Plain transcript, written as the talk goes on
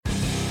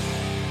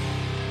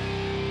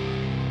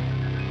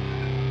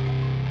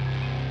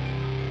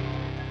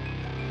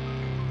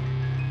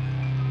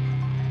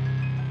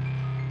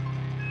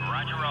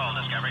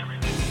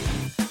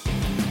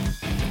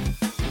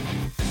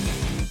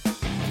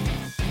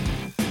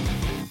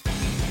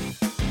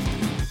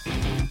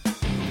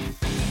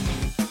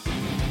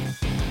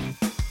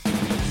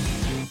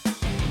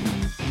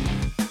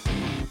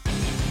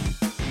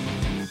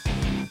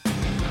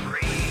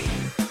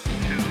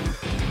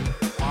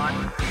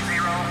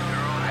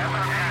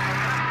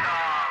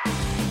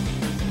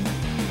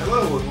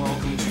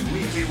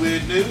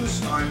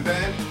News. I'm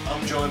Ben.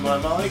 I'm joined by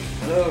Mike.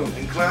 Hello.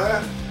 And Claire.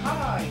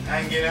 Hi.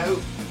 Hanging out.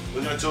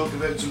 We're going to talk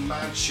about some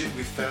mad shit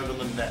we found on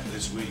the net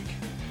this week.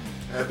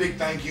 A big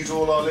thank you to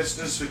all our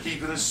listeners for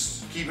keeping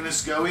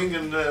us going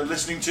and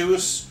listening to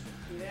us.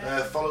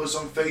 Yeah. Follow us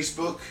on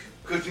Facebook.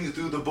 Cutting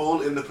Through the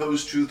Bull in the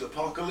Post-Truth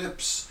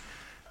Apocalypse.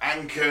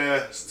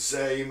 Anchor,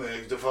 same.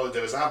 Follow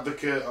Devil's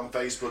Advocate on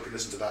Facebook and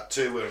listen to that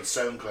too. We're on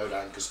SoundCloud,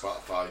 Anchor,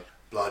 Spotify,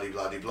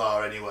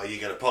 blah-de-blah-de-blah. Anyway, you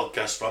get a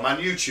podcast from. And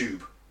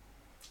YouTube,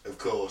 of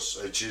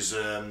course, which is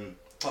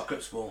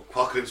Apocalypse Bull.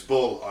 Apocalypse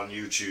Bull on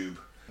YouTube.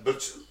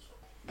 But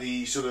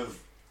the sort of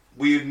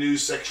weird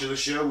news section of the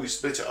show, we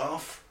split it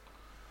off.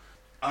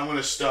 I'm going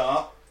to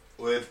start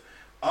with,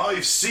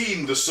 I've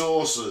seen the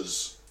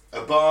sources.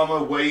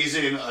 Obama weighs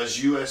in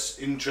as US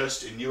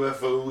interest in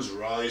UFOs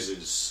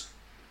rises.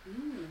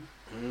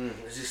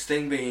 There's this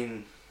thing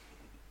being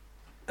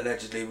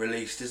allegedly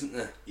released, isn't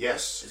there?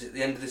 Yes. Is it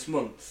the end of this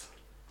month?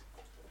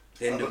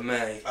 The end of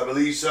May? I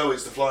believe so.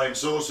 It's the Flying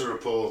Saucer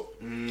Report.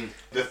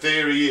 The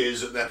theory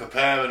is that they're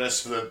preparing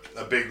us for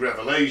a big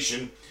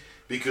revelation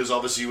because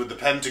obviously with the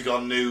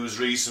Pentagon news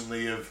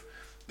recently of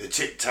the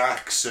Tic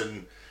Tacs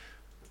and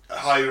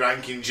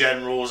high-ranking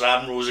generals,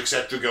 admirals,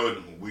 etc.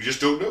 going, we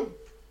just don't know.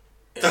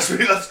 Yeah.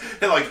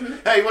 They're like,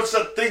 hey, what's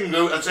that thing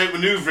that's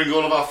outmanoeuvring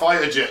all of our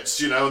fighter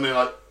jets, and they're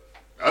like,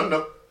 I don't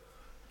know.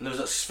 And there was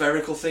that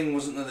spherical thing,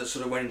 wasn't there, that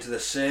sort of went into the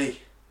sea?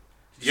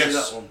 Did you see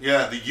that one?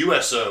 Yeah, the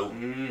USO.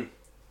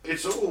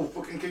 It's all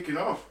fucking kicking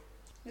off.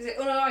 Is it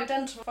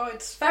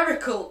unidentified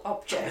spherical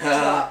object?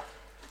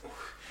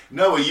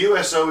 No, a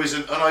USO is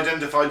an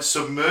unidentified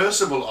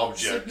submersible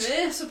object.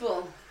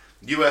 Submersible.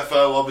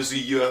 UFO, obviously,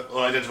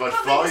 unidentified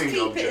flying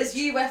keep object. it as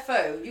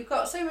UFO. You've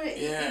got so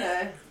many,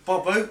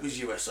 Bob Hope was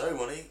USO,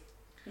 wasn't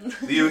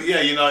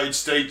he? United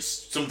States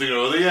something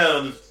or other,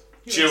 and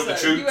cheer up the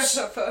troops.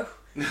 UFO.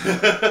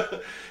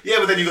 Yeah,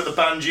 but then you've got the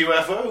banned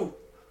UFO.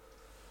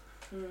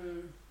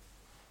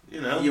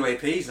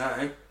 UAPs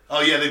now.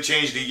 Oh yeah, they've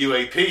changed the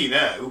UAP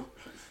now.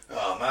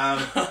 Oh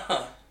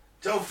man.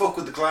 Don't fuck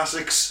with the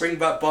classics. Bring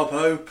back Bob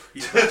Hope,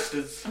 you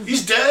bastards.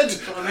 He's dead!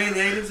 That's what I mean, the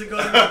aliens are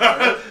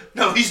gone.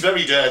 No, he's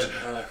very dead.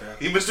 Oh, okay.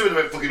 He must have been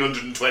about fucking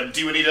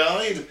 120 when he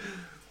died.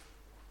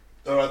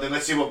 Alright then,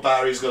 let's see what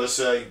Barry's got to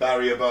say.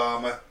 Barry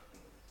Obama.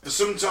 For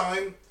some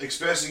time,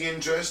 expressing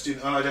interest in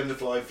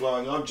unidentified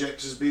flying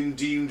objects has been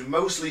deemed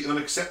mostly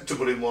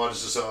unacceptable in wider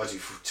society.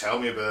 Tell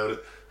me about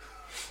it.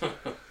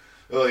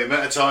 Oh, the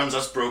amount of times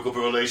that's broke up a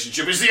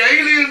relationship is the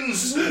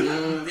aliens!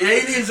 The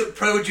aliens that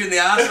probed you in the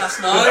ass last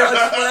night, I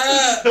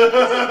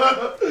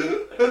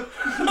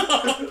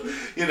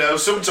swear!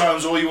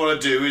 Sometimes all you want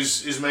to do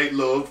is make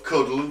love,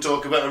 cuddle and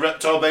talk about a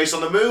reptile base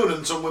on the moon,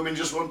 and some women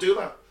just won't do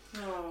that.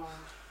 Oh.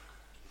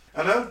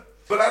 I know.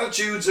 But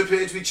attitudes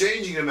appear to be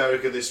changing in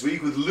America this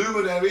week, with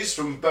luminaries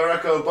from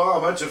Barack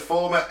Obama to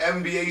former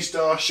NBA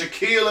star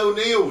Shaquille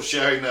O'Neal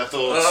sharing their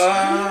thoughts.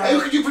 How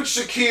could you put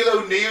Shaquille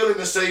O'Neal in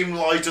the same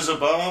light as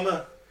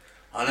Obama?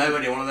 I know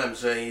only one of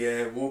them's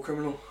a war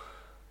criminal.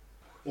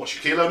 What,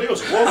 Shaquille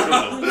O'Neal's a war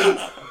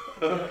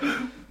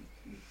criminal?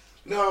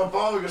 No,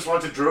 Obama just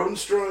wanted a drone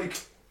strike.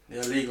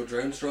 Yeah, illegal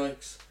drone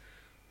strikes.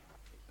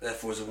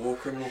 Therefore, he's a war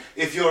criminal.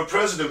 If you're a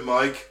president,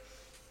 Mike,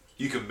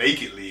 you can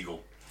make it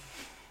legal.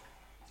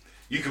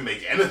 You can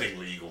make anything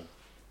legal.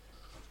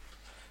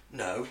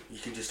 No, you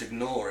can just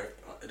ignore it,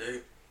 like they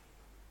do.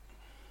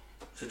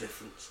 It's a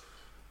difference.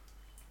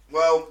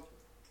 Well,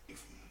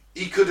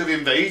 he could have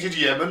invaded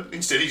Yemen.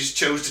 Instead, he just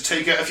chose to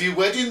take out a few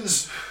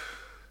weddings.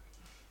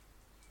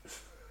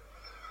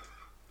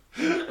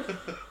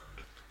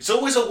 It's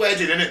always a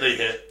wedding, isn't it, they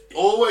hit?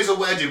 Always a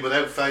wedding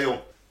without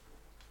fail.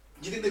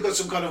 Do you think they've got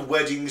some kind of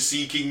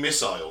wedding-seeking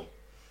missile?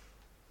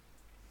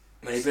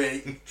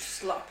 Maybe.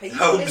 Just a lot of people.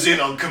 Homes in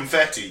on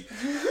confetti.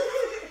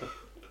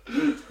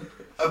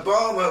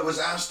 Obama was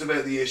asked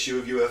about the issue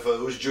of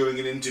UFOs during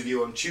an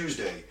interview on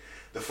Tuesday.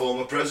 The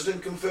former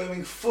president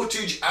confirming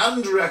footage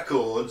and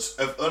records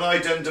of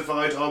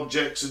unidentified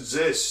objects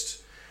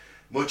exist.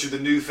 Much of the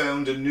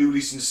newfound and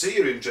newly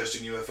sincere interest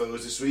in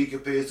UFOs this week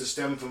appears to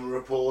stem from a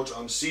report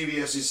on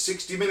CBS's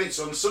 60 Minutes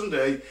on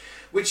Sunday,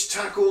 which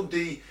tackled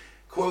the,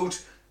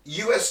 quote,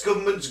 US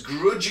government's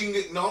grudging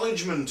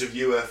acknowledgement of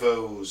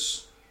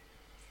UFOs.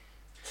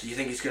 So you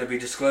think it's going to be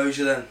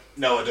disclosure then?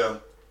 No, I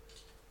don't.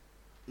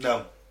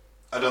 No.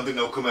 I don't think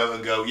they'll come out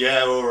and go,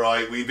 yeah,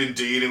 alright, we've been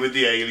dealing with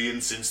the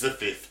aliens since the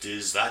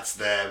 50s, that's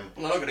them.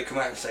 Well, they're not going to come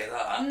out and say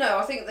that. No,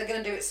 I think they're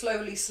going to do it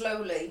slowly.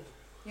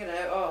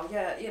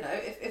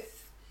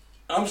 If...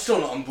 I'm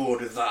still not on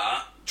board with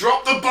that.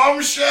 Drop the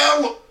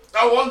bombshell!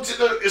 I wanted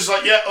to... It's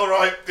like, yeah,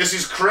 alright, this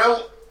is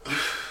Krill.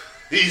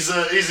 He's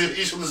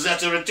from the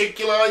Zeta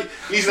Reticuli.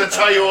 He's going to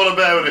tell you all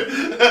about it.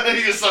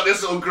 He's just like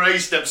this little grey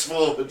steps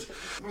forward.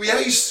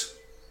 Yes.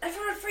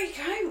 Everyone freak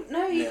out.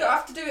 No, you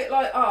have to do it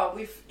like,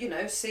 we've,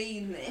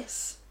 seen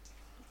this.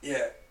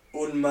 Yeah,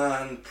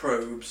 unmanned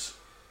probes.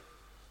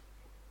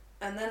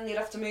 And then you'd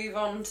have to move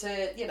on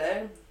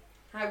to,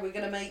 how we're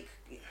going to make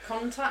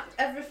contact.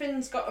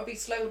 Everything's got to be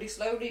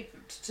slowly,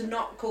 to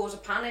not cause a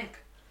panic.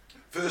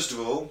 First of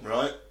all,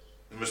 right,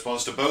 in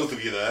response to both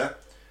of you there,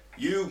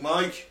 You,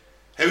 Mike,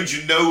 how do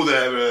you know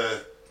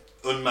they're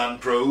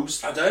unmanned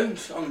probes? I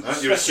don't. I'm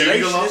You're assuming a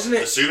speculation, lot. isn't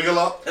it? Assuming a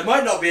lot. There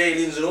might not be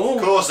aliens at all.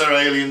 Of course they're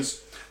aliens.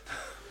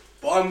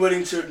 But I'm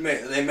willing to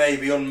admit that they may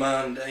be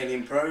unmanned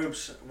alien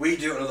probes. We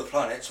do it on other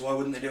planets, why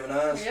wouldn't they do it on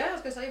ours? Yeah, I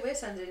was going to say, we're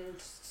sending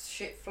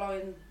shit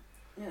flying,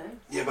 you know.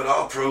 Yeah, but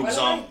our probes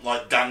Well, aren't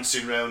like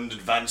dancing around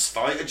advanced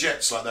fighter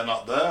jets like they're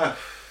not there.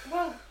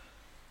 Well,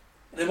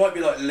 They might be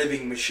like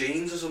living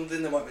machines or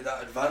something, they might be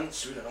that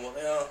advanced, we don't know what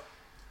they are.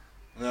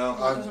 No,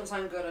 that doesn't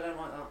sound good, I don't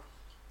like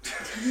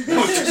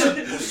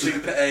that. Or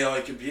super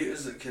AI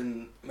computers that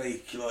can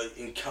make like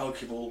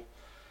incalculable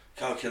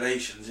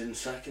calculations in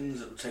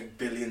seconds. It would take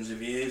billions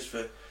of years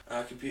for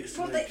our computers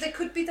to Well, make. they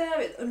could be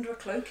there under a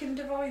cloaking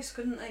device,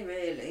 couldn't they,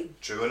 really?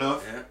 True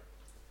enough.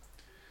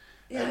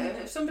 Yeah. You know,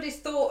 if somebody's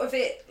thought of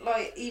it,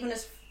 like, even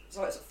as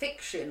like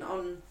fiction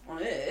on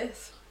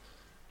Earth,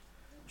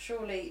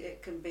 surely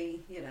it can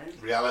be, you know...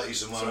 Reality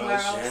somewhere Somewhere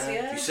else. else. Yeah.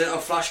 Yeah. If you sit on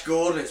Flash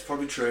Gordon, it's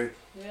probably true.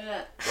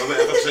 Yeah. What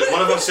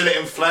if I've seen it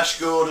in Flash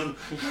Gordon?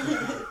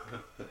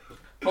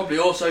 Probably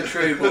also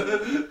true,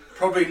 but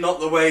probably not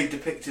the way he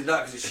depicted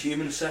that because it's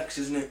human sex,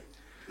 isn't it?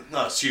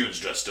 No, it's humans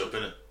dressed up,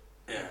 isn't it?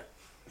 Yeah.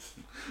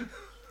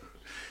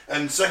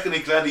 And secondly,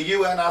 Claire, the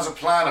UN has a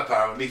plan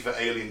apparently for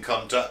alien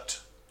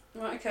contact.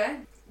 Right, okay.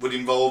 Would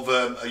involve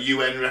a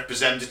UN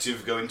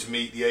representative going to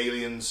meet the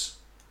aliens.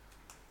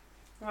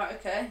 Right,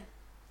 okay.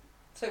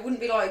 So it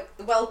wouldn't be like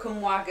the welcome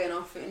wagon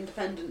off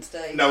Independence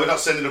Day? No, we're not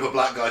sending up a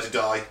black guy to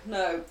die.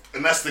 No.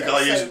 Unless the That's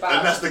guy so is bad.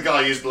 unless the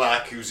guy is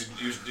black, who's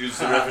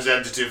the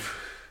representative.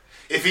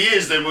 If he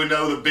is, then we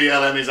know that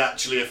BLM is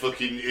actually a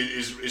fucking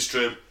is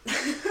true.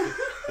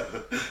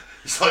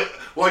 It's like,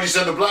 why'd you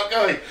send a black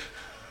guy?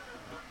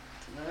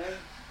 No.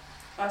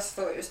 I just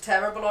thought it was a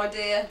terrible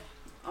idea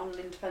on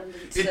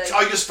Independence Day.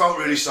 I just felt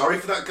really sorry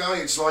for that guy.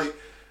 It's like,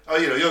 oh,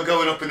 you know, you're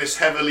going up in this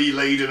heavily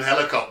laden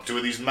helicopter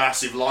with these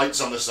massive lights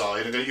on the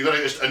side, and you're going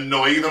to just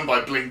annoy them by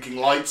blinking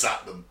lights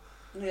at them.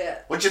 Yeah.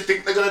 What do you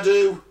think they're going to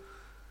do?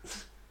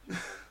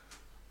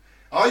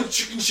 I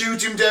can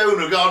shoot him down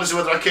regardless of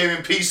whether I came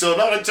in peace or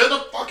not. I turn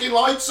the fucking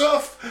lights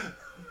off.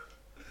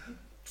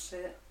 That's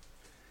it.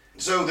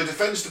 So the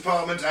Defence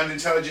Department and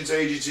intelligence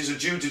agencies are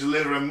due to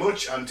deliver a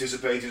much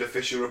anticipated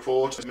official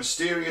report of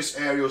mysterious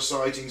aerial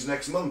sightings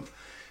next month.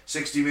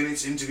 60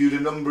 Minutes interviewed a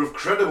number of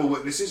credible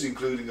witnesses,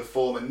 including a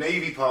former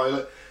Navy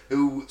pilot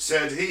who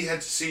said he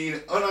had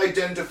seen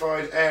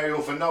unidentified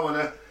aerial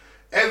phenomena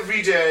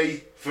every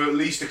day for at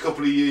least a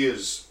couple of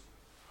years.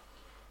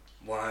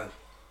 Wow.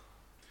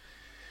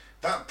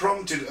 That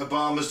prompted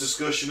Obama's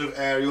discussion of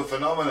aerial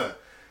phenomena.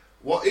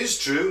 What is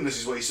true, and this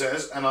is what he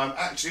says, and I'm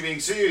actually being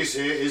serious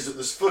here, is that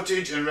there's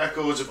footage and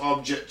records of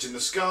objects in the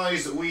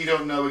skies that we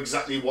don't know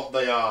exactly what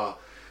they are.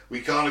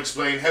 We can't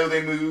explain how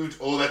they moved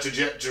or their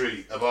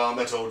trajectory,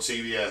 Obama told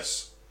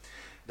CBS.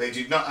 They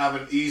did not have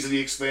an easily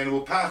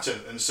explainable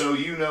pattern, and so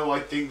I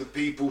think that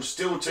people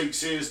still take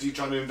seriously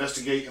trying to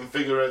investigate and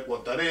figure out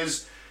what that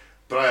is,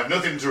 but I have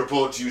nothing to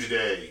report to you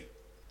today.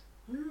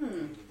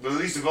 But at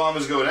least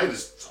Obama's going, hey,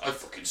 I've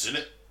fucking seen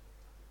it.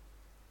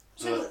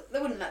 So They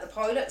wouldn't let the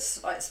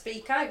pilots like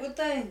speak out, would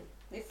they?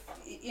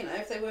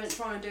 If they weren't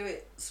trying to do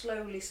it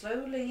slowly,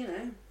 you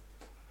know.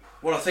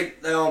 Well, I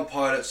think they aren't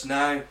pilots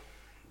now.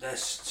 They're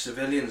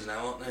civilians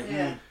now, aren't they?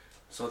 Yeah.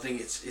 So I think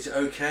is it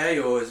okay,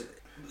 or is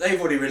it, they've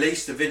already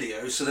released the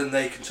video, so then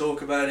they can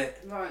talk about it.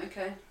 Right.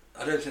 Okay.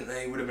 I don't think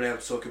they would have been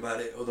able to talk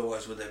about it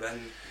otherwise, would they, Ben?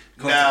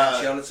 Nah,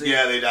 Confidentiality.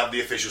 yeah, they'd have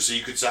the Official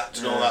Secrets Act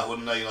and all Yeah. that,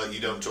 wouldn't they? Like,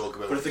 you don't talk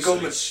about But it. if the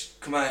government's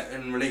come out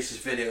and release this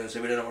video and say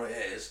we don't know what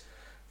it is,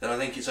 then I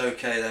think it's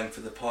okay then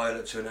for the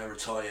pilots who are now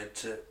retired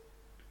to.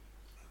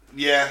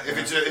 Yeah,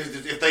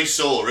 if they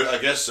saw it, I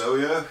guess so,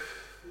 yeah.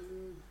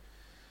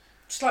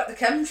 Just like the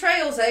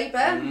chemtrails, eh,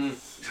 Ben?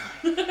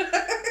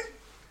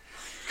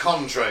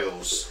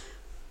 Contrails.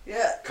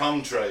 Yeah.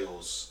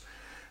 Contrails.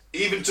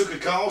 Even Tucker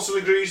Carlson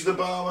agrees with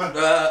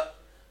Obama.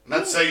 And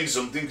that's saying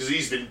something, because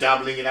he's been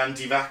dabbling in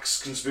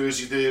anti-vax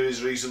conspiracy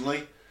theories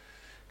recently.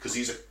 Because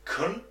he's a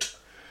cunt.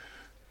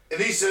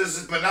 And he says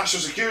that from a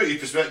national security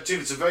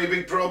perspective, it's a very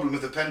big problem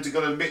if the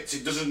Pentagon admits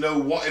it doesn't know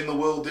what in the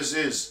world this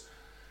is.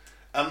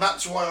 And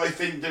that's why I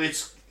think that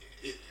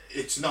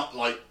it's not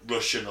like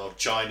Russian or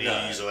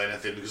Chinese or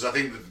anything, because I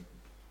think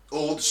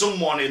that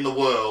someone in the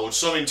world,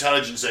 some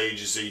intelligence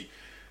agency,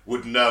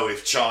 would know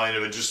if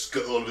China had just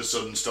all of a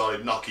sudden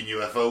started knocking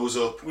UFOs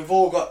up. We've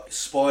all got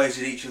spies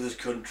in each other's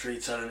country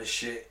telling us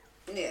shit.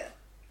 Yeah.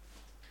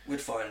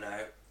 We'd find out.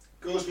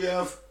 Of course we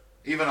have.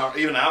 Even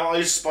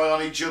allies spy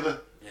on each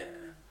other. Yeah.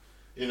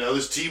 You know,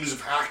 there's teams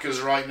of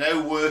hackers right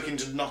now working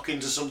to knock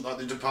into something like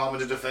the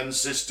Department of Defence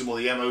system or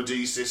the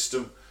MOD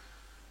system.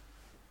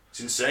 It's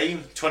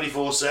insane.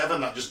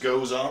 24/7, that just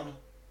goes on.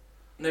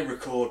 They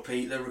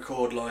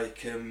record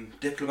like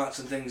diplomats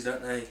and things,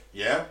 don't they?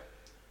 Yeah.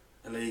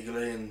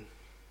 Illegally, and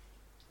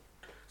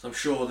so I'm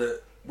sure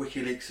that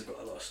WikiLeaks have got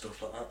a lot of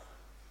stuff like that.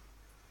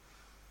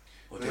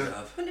 Or do they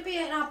have? Wouldn't it be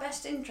in our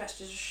best interest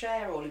to just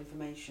share all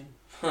information?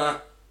 Ha.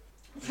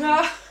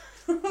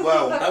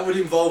 Well, That would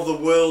involve the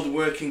world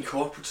working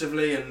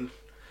cooperatively and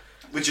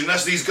Which,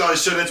 unless these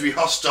guys turn out to be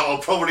hostile,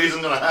 probably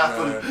isn't going to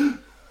happen. No.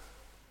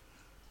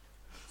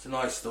 It's a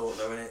nice thought,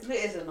 though, isn't it?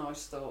 It is a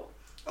nice thought.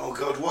 Oh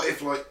God, what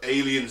if like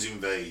aliens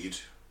invade,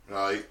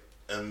 right?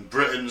 And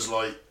Britain's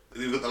like,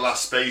 we've got the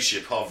last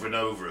spaceship hovering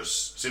over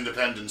us. It's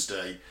Independence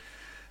Day,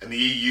 and the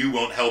EU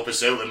won't help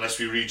us out unless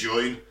we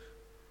rejoin.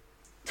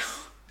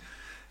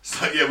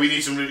 It's like, yeah, we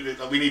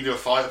need your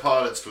fighter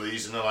pilots,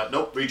 please. And they're like,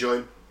 nope,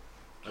 rejoin.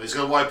 And he's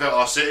going to wipe out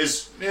our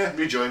cities. Yeah,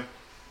 rejoin.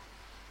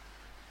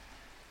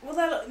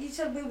 Well, you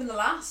said we were the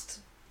last,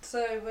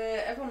 so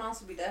everyone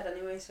else will be dead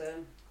anyway. So.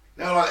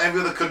 No, like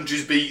every other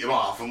country's beat them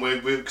off, and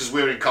because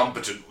we're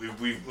incompetent. We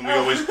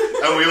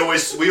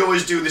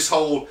always do this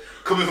whole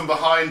coming from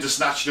behind to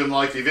snatch an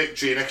unlikely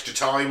victory in extra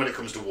time when it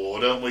comes to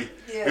war, don't we?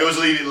 Yeah. We always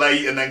leave it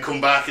late and then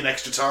come back in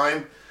extra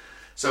time.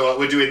 So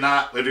we're doing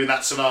that. We're doing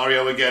that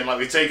scenario again. Like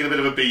we've taken a bit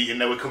of a beating,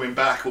 now we're coming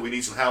back, but we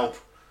need some help.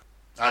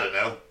 I don't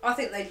know. I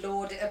think they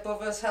lord it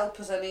above us, help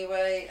us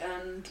anyway,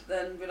 and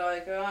then be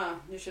like,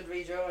 you should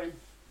rejoin.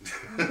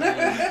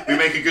 We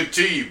make a good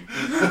team.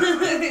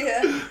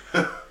 Yeah.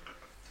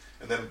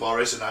 And then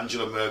Boris and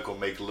Angela Merkel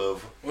make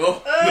love.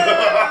 Oh.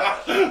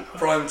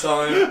 Prime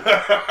time.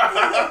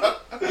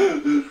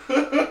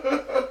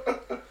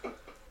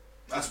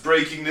 That's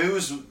breaking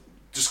news.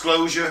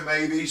 Disclosure,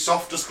 maybe.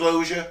 Soft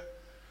disclosure.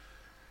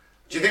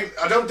 Do you think...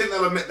 I don't think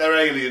they'll admit they're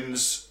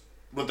aliens,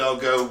 but they'll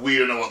go, we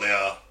don't know what they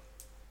are.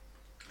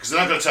 Because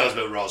they're not going to tell us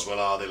about Roswell,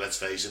 are they? Let's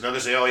face it. They're going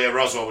to say, oh yeah,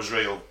 Roswell was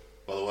real,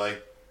 by the way.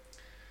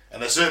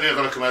 And they're certainly not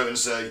going to come out and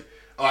say,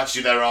 oh,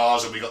 actually, they're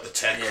ours, and we got the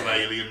tech from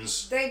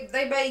aliens. They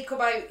may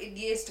come out in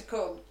years to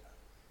come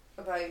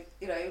about,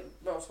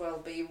 Roswell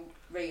being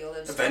real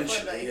and eventually,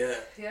 stuff, won't they? yeah.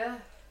 Yeah.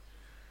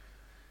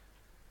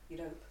 You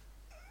know.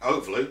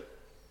 Hopefully.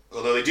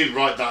 Although they did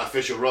write that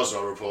official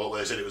Roswell report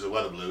where they said it was a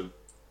weather balloon.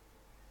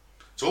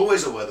 It's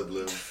always a weather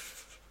balloon.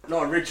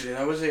 Not originally,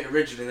 though, was it?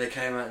 Originally, they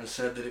came out and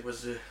said that it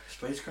was a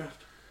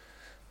spacecraft.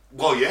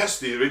 Well, yes,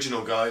 the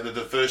original guy,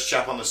 the first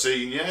chap on the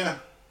scene, yeah.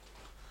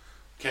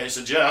 Okay,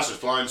 so yeah, that's a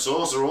flying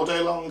saucer all day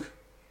long.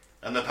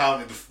 And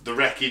apparently the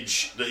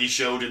wreckage that he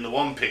showed in the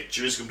one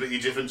picture is completely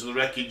different to the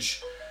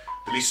wreckage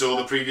that he saw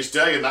the previous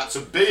day, and that's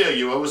a beer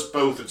you owe us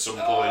both at some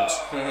point.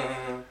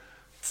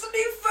 It's a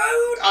new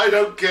phone! I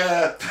don't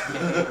care.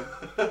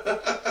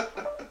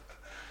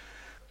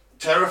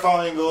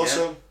 Terrifying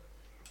also.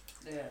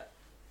 Yeah.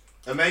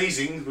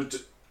 Amazing,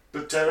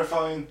 but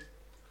terrifying.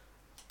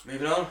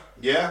 Moving on.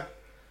 Yeah.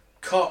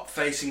 Cop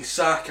facing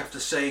sack after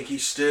saying he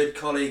stirred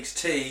colleague's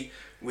tea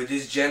with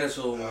his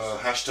genitals.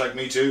 Hashtag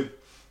me too.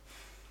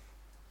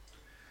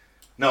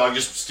 No, I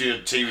just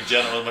stirred tea with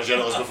my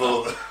genitals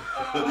before.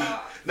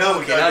 No,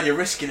 okay, now you're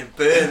risking a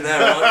burn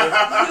there,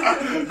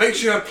 aren't you? Make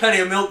sure you have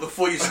plenty of milk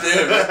before you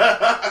stir it.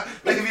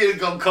 Like if you had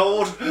gone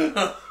cold.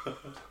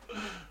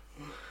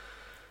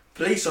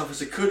 Police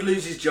officer could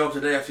lose his job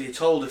today after he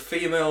told a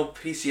female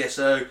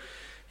PCSO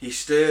he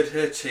stirred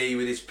her tea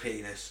with his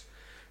penis.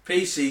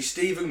 PC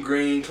Stephen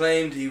Green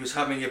claimed he was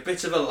having a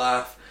bit of a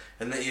laugh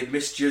and that he had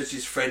misjudged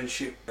his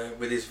friendship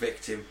with his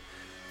victim,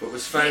 but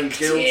was found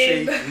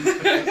guilty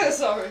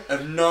Sorry.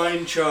 of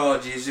 9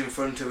 charges in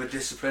front of a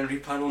disciplinary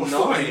panel.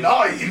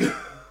 9?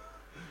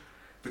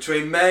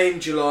 Between May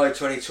and July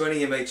 2020,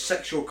 he made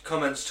sexual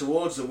comments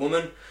towards the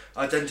woman,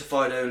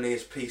 identified only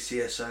as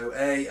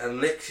PCSO-A, and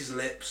licked his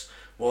lips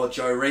while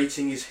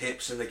gyrating his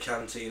hips in the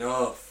canteen.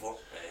 Oh, fuck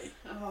me.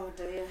 Oh,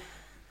 dear.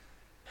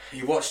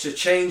 He watched her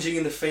changing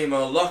in the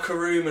female locker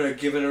room and had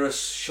given her a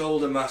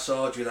shoulder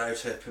massage without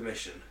her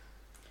permission.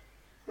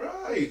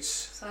 Right.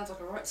 Sounds like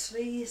a right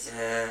sleaze.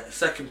 A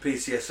second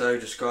PCSO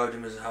described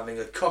him as having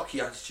a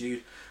cocky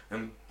attitude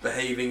and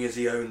behaving as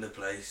he owned the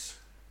place.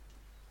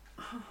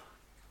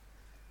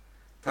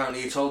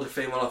 Apparently he told the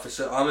female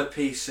officer, I'm a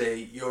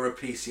PC, you're a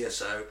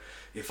PCSO.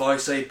 If I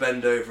say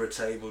bend over a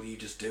table, you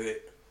just do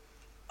it.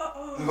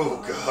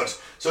 Oh God.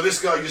 So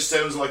this guy just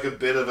sounds like a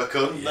bit of a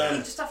cunt then.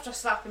 You'd just have to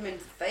slap him in the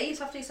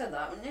face after you said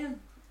that, wouldn't you?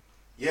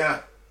 Yeah.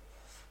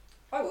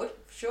 I would,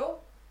 for sure.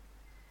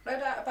 No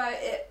doubt about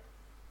it.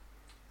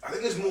 I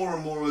think there's more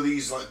and more of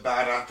these like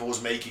bad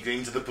apples making it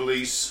into the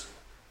police.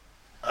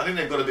 I think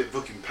they've got a bit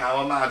fucking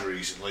power mad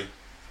recently.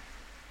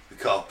 The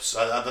cops.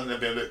 I think they've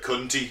been a bit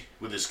cunty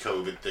with this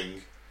COVID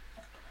thing.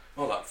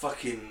 Oh, that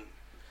fucking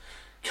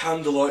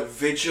candlelight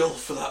vigil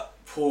for that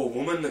poor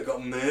woman that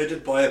got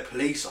murdered by a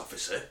police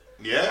officer.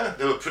 Yeah,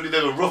 they were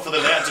rougher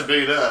than they had to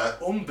be there.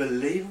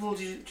 Unbelievable,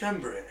 do you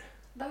remember it?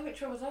 No,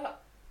 which one was that?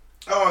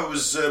 Oh, it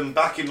was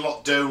back in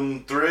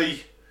lockdown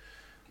 3.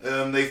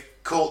 They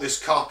caught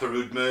this copper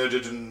who'd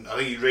murdered, and I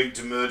think he raped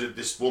and murdered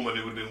this woman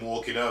who had been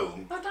walking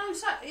home. Oh,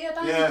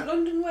 down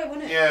London way,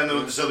 wasn't it? Yeah,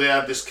 and so they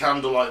had this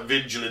candlelight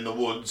vigil in the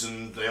woods,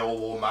 and they all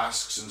wore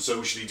masks and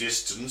socially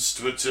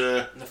distanced, but...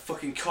 And the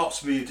fucking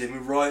cops moved in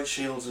with riot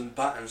shields and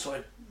batons,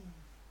 started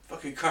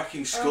fucking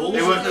cracking skulls.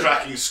 They weren't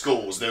cracking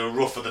skulls, they were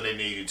rougher than they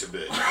needed to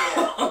be.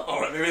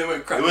 Alright, maybe they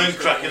weren't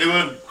cracking They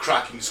weren't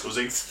cracking skulls,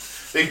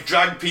 they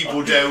dragged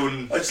people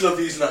down. I just love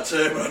using that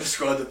term when I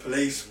describe the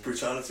police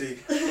brutality.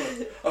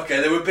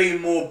 Okay, they were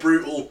being more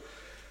brutal.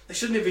 They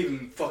shouldn't have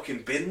even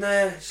fucking been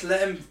there. Just let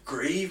them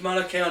grieve, man.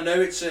 Okay, I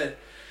know it's a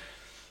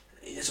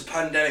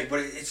pandemic, but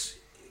it's,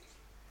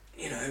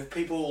 you know,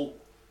 people.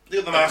 They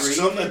got the masks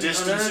on, they're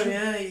distancing.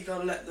 Yeah, you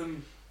gotta let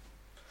them.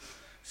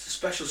 It's a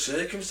special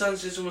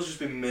circumstances. Someone's just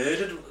been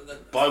murdered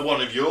By one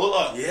of your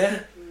lot.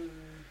 Yeah.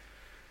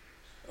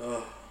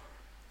 Oh.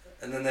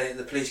 And then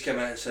the police came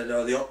out and said,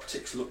 "Oh, the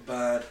optics look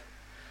bad,"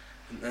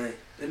 and they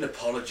didn't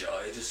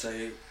apologise. Just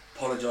say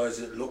apologise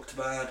that it looked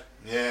bad.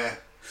 Yeah.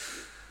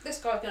 This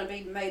guy's going to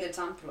be made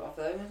example of,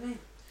 though, isn't he?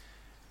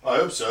 I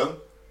hope so.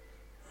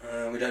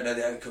 We don't know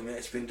the outcome yet.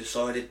 It's been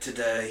decided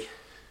today.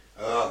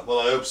 Well,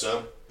 I hope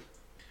so.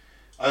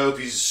 I hope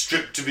he's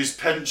stripped of his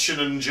pension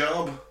and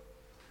job.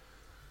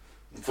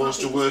 And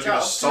forced to work in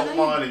a salt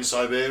mine in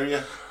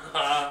Siberia.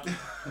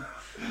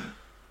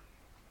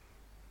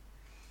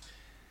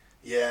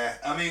 Yeah,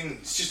 I mean,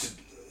 he's just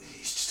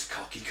a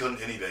cocky cunt,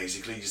 isn't he,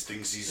 basically? He just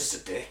thinks he's Just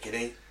a dick, isn't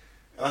he?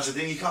 And that's the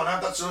thing, you can't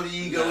have that sort of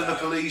ego in the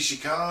police, you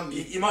can't.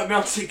 You might be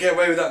able to get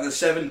away with that in the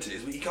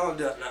 70s, but you can't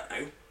do that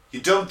now.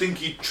 You don't think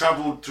he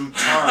travelled through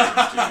time,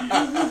 do you?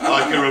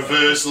 Like a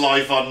reverse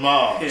life on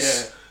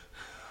Mars?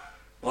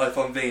 Yeah. Life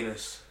on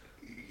Venus.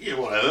 Yeah,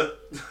 whatever.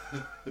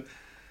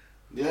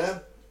 Yeah?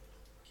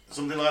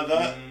 Something like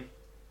that?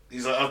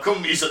 He's like, I've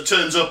come, he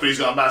turns up and he's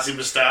got a massive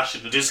moustache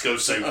and a disco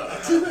suit.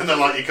 And they're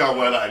like, you can't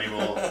wear that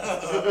anymore.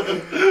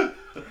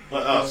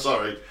 Like, oh,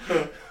 sorry.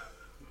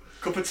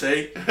 Cup of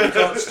tea. You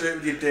can't strip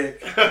with your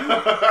dick.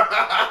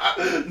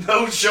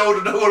 No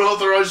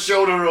unauthorised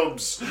shoulder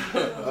rubs.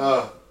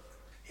 Yeah,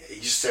 he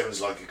just sounds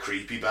like a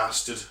creepy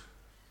bastard.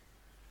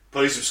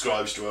 But he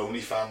subscribes to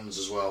OnlyFans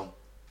as well.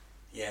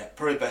 Yeah,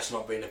 probably best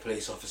not being a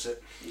police officer.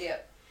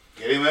 Yep.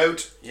 Get him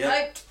out. Yeah.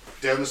 Right.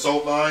 Down the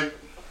salt mine.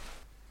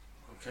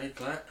 Okay,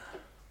 Claire.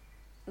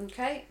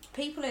 Okay.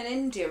 People in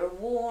India are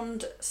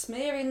warned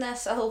smearing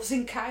themselves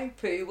in cow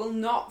poo will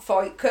not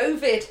fight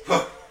COVID.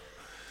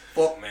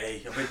 Fuck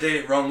me. I've been doing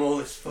it wrong all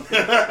this fucking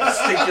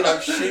stinking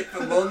like shit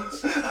for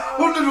months. I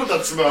wondered what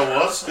that smell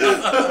was.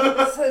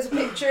 So there's a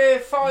picture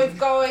of 5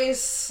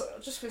 guys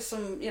just with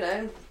some, you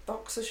know,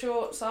 boxer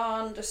shorts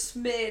on, just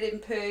smeared in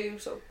poo,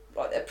 sort of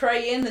like they're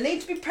praying. They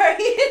need to be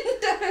praying,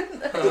 don't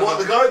they?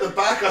 The guy at the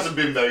back hasn't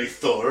been very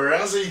thorough,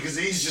 has he? Because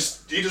he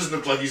doesn't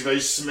look like he's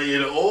very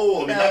smeared at all. I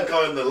mean, No. that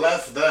guy on the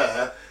left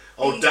there,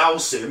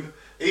 Dowsim,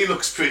 he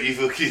looks pretty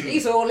fucking...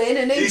 He's all in,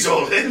 isn't he? He's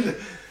all in.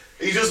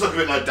 He does look a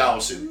bit like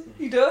Dowsim.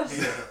 He does.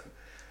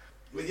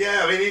 But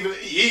yeah, I mean, even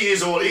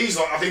he's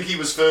like, I think he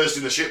was first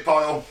in the shit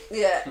pile.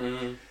 Yeah.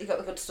 He got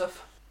the good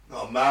stuff.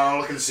 Oh man,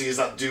 all I can see is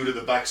that dude at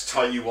the back's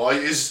tiny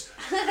white is.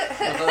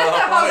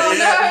 Oh,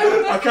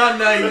 no. I can't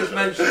now you just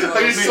mentioned it.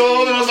 I just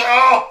saw them, I was like,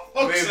 oh,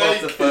 fuck's Move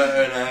off the sake.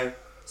 photo now.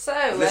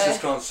 So, Listeners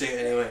can't see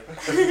it anyway.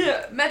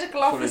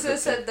 medical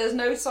officers said there's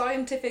no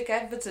scientific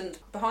evidence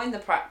behind the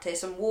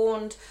practice and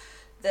warned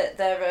that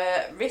there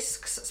are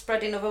risks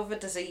spreading of other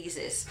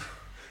diseases.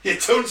 Yeah,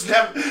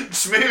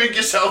 smearing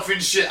yourself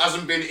in shit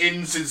hasn't been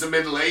in since the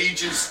Middle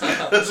Ages.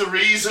 There's a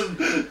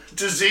reason.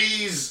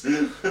 Disease.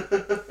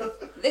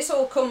 This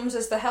all comes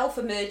as the health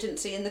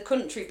emergency in the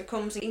country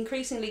becomes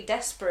increasingly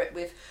desperate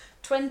with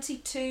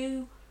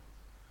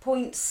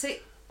 22.6...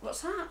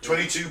 What's that?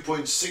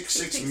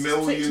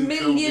 22.66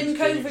 million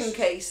COVID cases.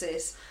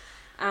 cases.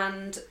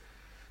 And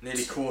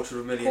Nearly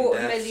 250,000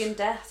 250,000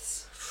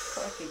 deaths.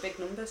 Crikey, big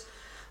numbers.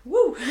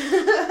 Woo!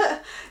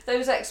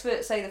 Those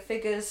experts say the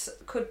figures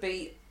could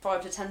be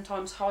 5 to 10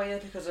 times higher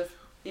because of,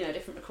 you know,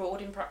 different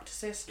recording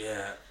practices.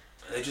 Yeah.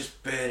 They're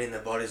just burning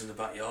their bodies in the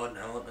backyard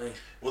now, aren't they?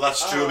 Well,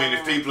 that's true. I mean,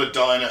 if people are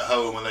dying at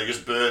home and they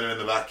just burn them in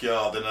the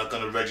backyard, they're not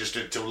going to register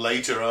it till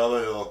later, are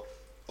they?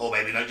 Or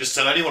maybe not just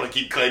tell anyone and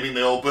keep claiming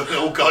the old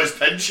guy's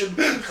pension.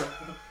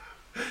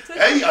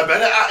 Hey, I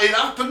bet it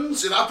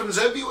happens. It happens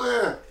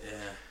everywhere.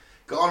 Yeah.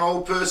 Got an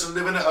old person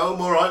living at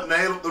home, alright,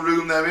 nail up the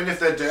room they're in if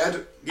they're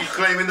dead. Keep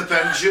claiming the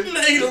pension.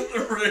 Nail up the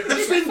room.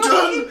 It's been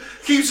done.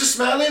 Keeps the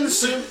smell in.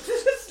 So,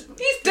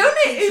 He's done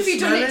it! Who's he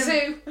done it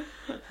to?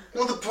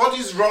 well, the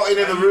body's rotting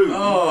in the room.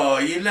 Oh,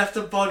 you left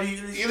the body...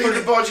 You leave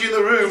the body in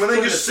the room and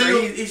then just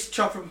seal... He's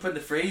chopping them in the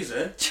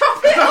freezer.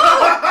 Chop it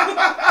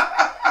up!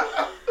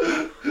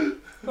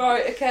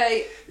 Right,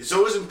 okay. It's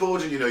always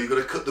important, you know, you've got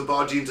to cut the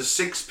body into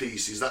 6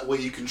 pieces. That way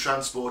you can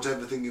transport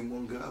everything in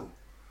one go.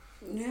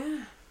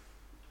 Yeah.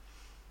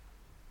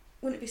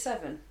 Wouldn't it be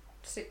 7?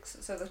 6,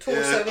 so the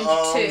torso into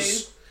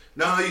 2.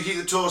 No, you keep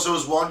the torso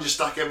as 1, just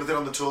stack everything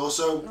on the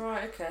torso.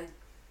 Right, okay.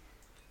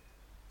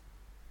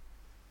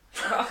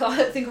 I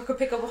don't think I could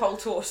pick up a whole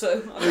torso.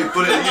 You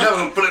put it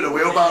in a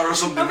wheelbarrow or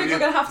something. I think we're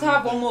going to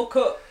have one more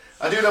cut.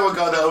 I do know a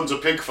guy that owns a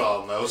pig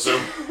farm though,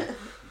 so...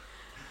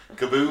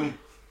 Kaboom.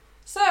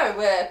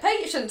 So,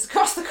 patients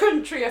across the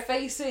country are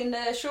facing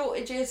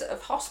shortages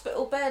of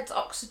hospital beds,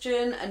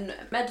 oxygen and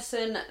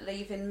medicine,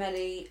 leaving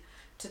many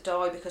to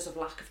die because of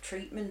lack of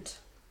treatment.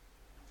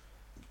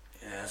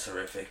 Yeah, that's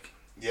horrific.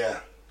 Yeah.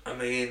 I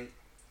mean,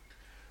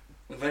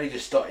 we've only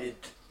just started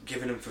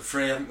giving them for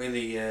free, haven't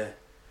we?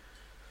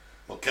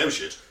 Well, cow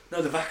shit.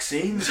 No, the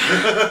vaccines.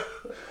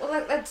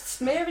 Well, they're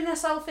smearing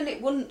themselves in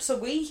it once a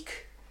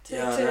week.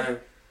 Yeah, I know.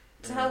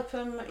 to help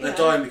them. They're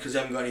dying because they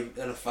haven't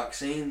got enough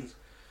vaccines.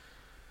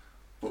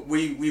 But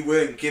we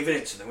weren't giving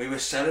it to them, we were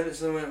selling it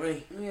to them, weren't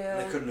we?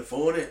 Yeah. They couldn't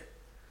afford it.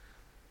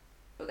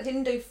 But the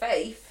Hindu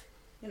faith,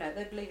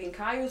 they believe in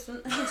cows,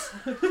 don't they?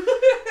 So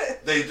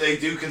They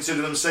do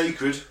consider them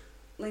sacred.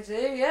 they do,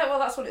 yeah. Well,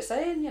 that's what it's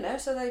saying,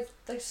 So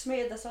they've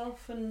smeared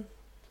themselves and.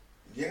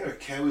 Yeah, a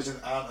cow is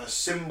a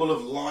symbol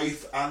of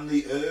life and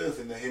the earth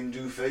in the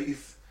Hindu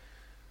faith.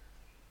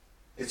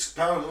 It's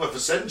apparently for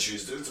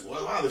centuries.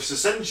 For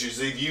centuries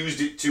they've used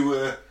it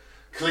to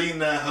clean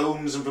their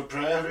homes and for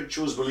prayer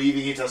rituals,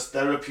 believing it has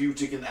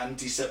therapeutic and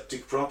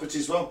antiseptic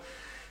properties. Well,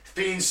 if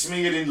being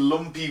smeared in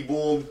lumpy,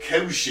 warm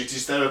cow shit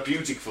is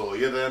therapeutic for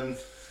you, then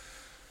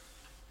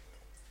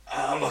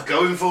I'm not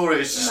going for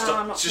it. It's just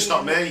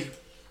not me.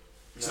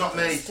 It's not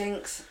me. It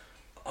stinks.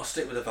 I'll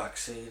stick with the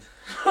vaccine.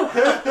 Well,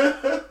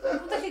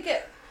 they could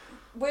get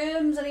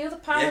worms, any other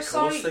parasites.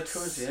 Yeah, of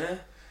course they could, yeah.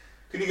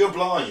 Can you go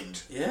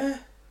blind? Yeah.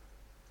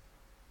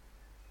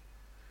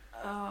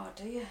 Oh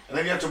dear. And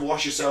then you have to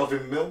wash yourself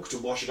in milk to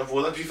wash it off.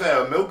 Well, to be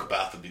fair, a milk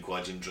bath would be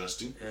quite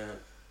interesting. Yeah.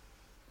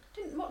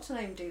 Didn't what's her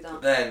name do that?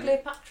 But then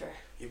Cleopatra.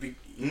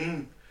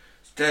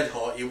 It's dead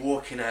hot, you're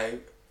walking out,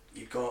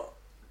 you've got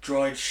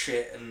dried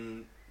shit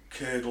and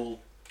curdled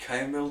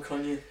cow milk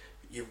on you.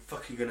 You're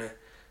fucking gonna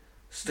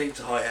stink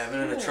to high heaven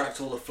and attract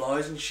all the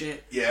flies and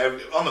shit. Yeah,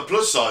 on the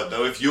plus side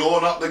though, if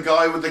you're not the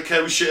guy with the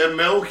cow shit and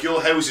milk,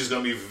 your house is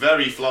going to be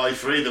very fly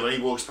free when he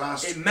walks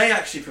past. It may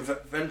actually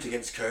prevent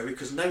against COVID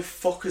because no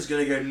fucker's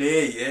going to go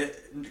near you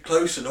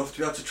close enough to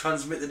be able to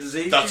transmit the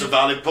disease. That's a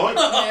valid point.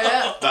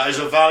 Yeah. That is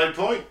a valid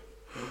point.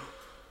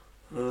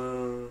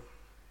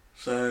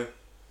 So,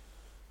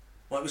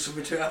 might be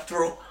something to it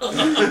after all.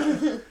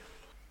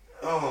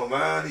 Oh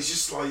man, he's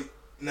just like,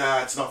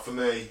 nah, it's not for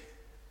me.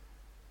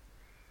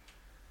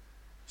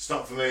 It's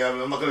not for me.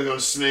 I'm not going to go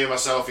and smear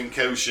myself in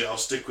cow shit. I'll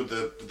stick with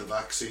the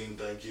vaccine,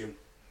 thank you.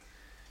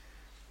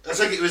 I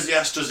think it was the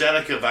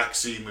AstraZeneca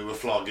vaccine we were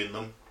flogging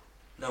them.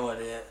 No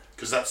idea.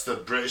 Because that's the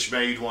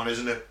British-made one,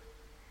 isn't it?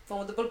 The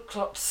one with the blood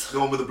clots. The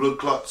one with the blood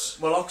clots.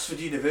 Well, Oxford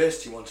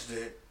University wanted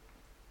to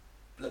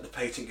let the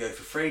patent go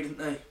for free, didn't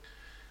they?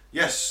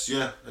 Yes,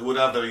 yeah, they would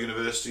have their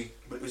university.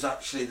 But it was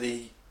actually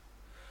the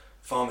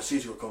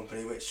pharmaceutical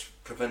company which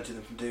prevented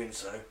them from doing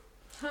so.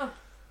 Huh.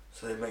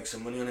 So they'd make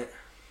some money on it.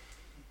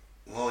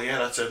 Well, yeah,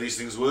 that's how these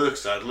things work,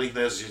 sadly.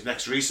 There's your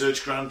next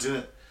research grant, isn't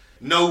it?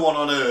 No one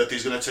on earth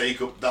is going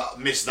to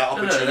miss that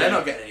opportunity. No, they're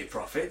not getting any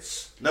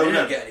profits. No, they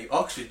don't get any.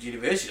 Oxford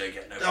University don't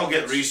get no They'll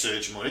profits. get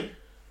research money.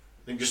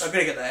 They're They're going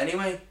to get that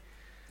anyway.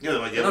 Yeah, they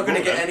might get They're not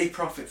going to more get then. any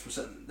profit from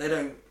something. They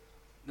don't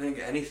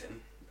get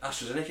anything.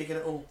 AstraZeneca get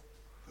it all.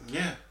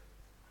 Yeah.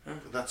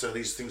 But that's how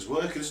these things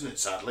work, isn't it,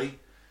 sadly?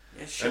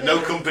 Yeah, sure. And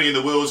no company in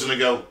the world's going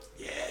to go,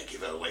 yeah,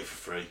 give it away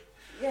for free.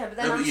 Yeah, but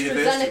then No, but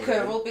university AstraZeneca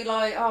would. will be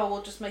like,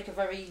 we'll just make a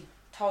very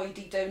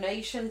tidy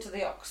donation to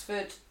the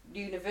Oxford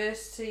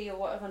University or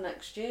whatever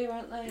next year,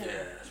 won't they? And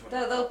Yeah, that's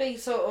what they'll be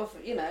sort of,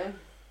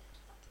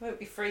 won't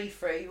be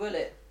free, will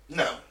it?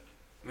 No.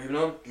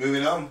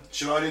 Moving on.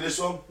 Shall I do this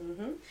one?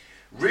 Mm-hmm.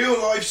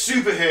 Real life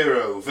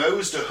superhero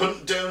vows to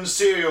hunt down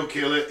serial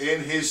killer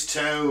in his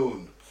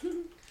town.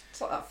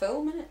 It's like that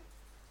film, isn't it?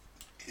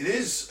 It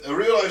is. A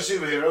real life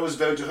superhero has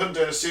vowed to hunt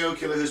down a serial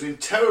killer who's been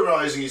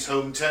terrorising his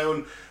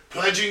hometown,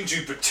 pledging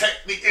to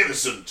protect the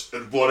innocent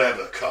at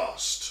whatever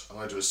cost. I'm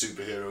going to do a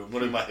superhero,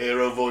 one in my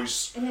hero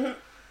voice.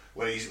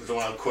 When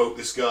I'll quote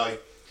this guy.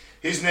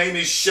 His name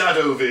is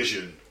Shadow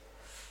Vision.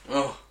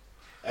 Oh.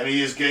 And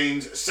he has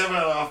gained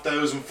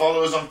 7,500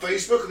 followers on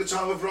Facebook at the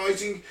time of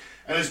writing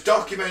and has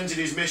documented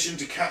his mission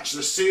to catch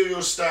the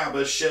serial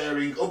stabber,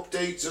 sharing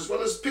updates as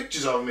well as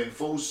pictures of him in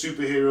full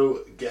superhero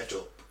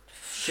get-up.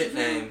 Shit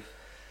name.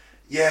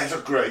 Yeah, it's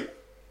not great.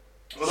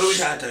 Although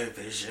Shadow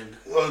Vision.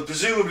 Well,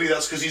 presumably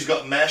that's because he's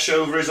got mesh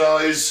over his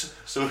eyes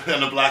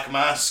and a black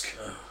mask.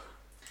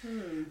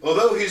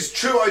 Although his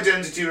true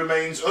identity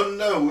remains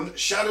unknown,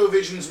 Shadow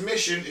Vision's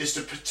mission is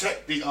to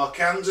protect the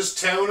Arkansas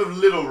town of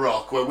Little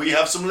Rock, where we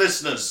have some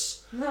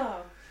listeners. No.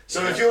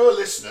 So if you're a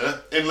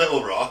listener in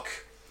Little Rock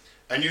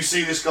and you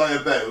see this guy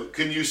about,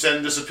 can you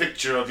send us a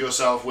picture of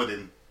yourself with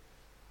him?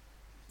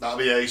 That'll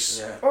be ace.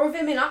 Yeah. Or of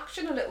him in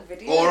action, a little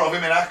video. Or of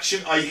him in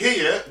action. I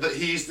hear that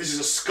this is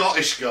a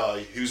Scottish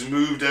guy who's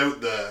moved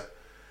out there.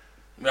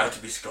 He had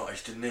to be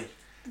Scottish, didn't he?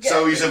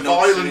 So he's a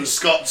Nazi. violent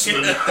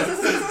Scotsman,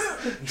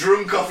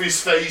 drunk off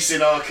his face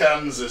in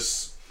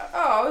Arkansas.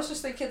 I was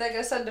just thinking they're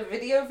going to send a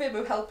video of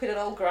him helping an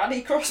old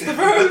granny cross the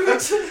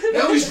road.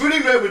 No, he's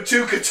running around with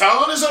 2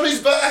 katanas on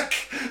his back.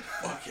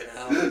 Fucking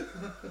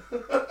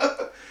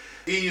hell.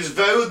 He has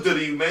vowed that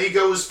he may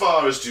go as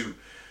far as to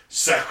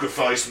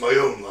sacrifice my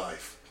own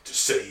life to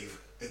save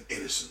an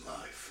innocent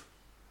life.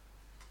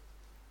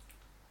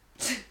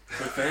 Good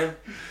for him.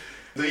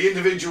 The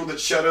individual that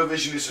Shadow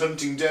Vision is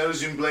hunting down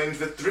has been blamed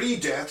for 3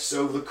 deaths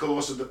over the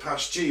course of the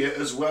past year,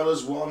 as well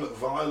as 1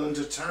 violent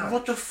attack.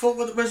 What the fuck?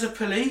 Where's the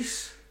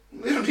police?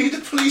 They don't need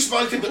the police,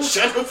 Michael, but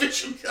Shadow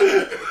Vision.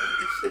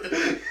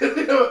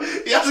 You know,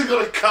 he hasn't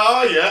got a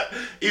car yet.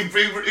 He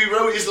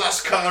wrote his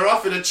last car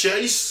off in a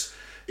chase.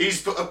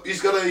 He's got a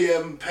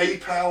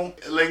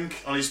PayPal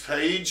link on his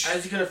page.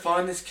 How's he going to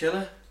find this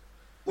killer?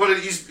 Well,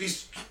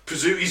 he's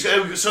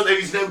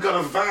now got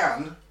a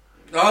van.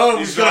 Oh,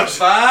 he's got a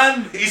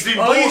van. He's been.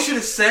 You should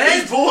have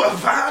said. He's bought a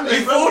van.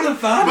 He bought a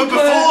van. But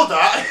before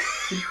that,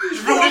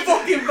 he's bought a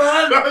fucking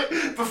van.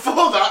 Right,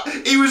 before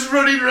that, he was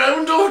running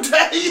around all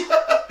day.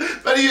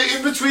 But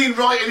in between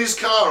writing his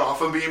car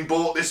off and being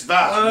bought this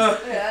van,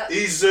 Yeah.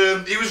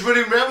 he was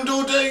running around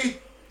all day.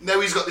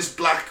 Now he's got this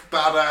black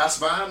badass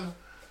van.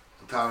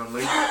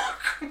 Apparently.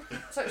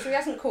 So he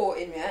hasn't caught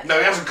him yet. No,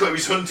 he hasn't caught him.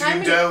 He's hunting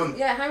him down.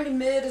 Yeah, how many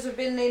murders have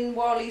been in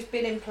while he's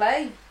been in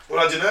play? Well,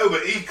 I don't know,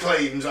 but he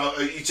claims,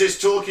 he says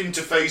talking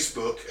to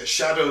Facebook, a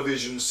Shadow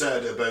Vision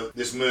said about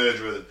this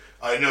murderer,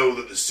 I know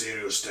that the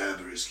serial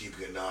stabber is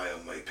keeping an eye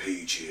on my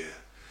page here.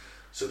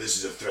 So this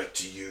is a threat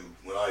to you.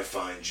 When I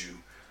find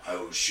you, I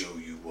will show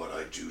you what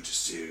I do to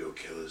serial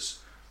killers.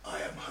 I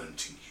am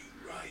hunting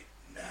you right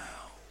now.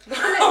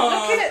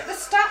 Looking at the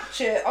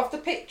stature of the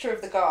picture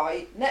of the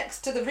guy next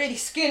to the really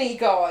skinny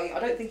guy, I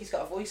don't think he's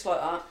got a voice like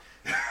that.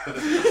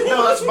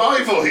 No, that's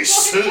my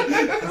voice.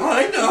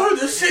 I know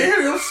the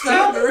serial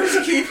stabber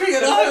is keeping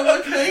an eye on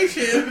my page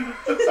here.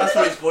 That's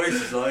what his voice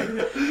is like.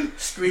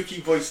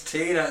 Squeaky voice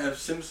teen out of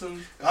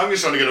Simpsons. I'm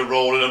just trying to get a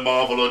role in a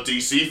Marvel or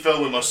DC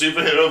film with my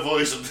superhero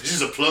voice, and this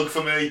is a plug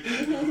for me.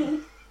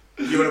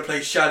 You want to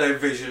play Shadow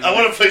Vision? I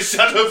want to play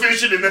Shadow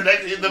Vision in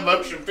the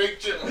motion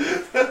picture.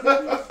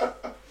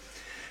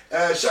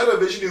 Shadow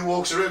Vision, who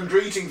walks around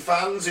greeting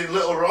fans in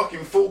Little Rock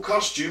in full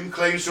costume,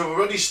 claims to have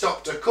already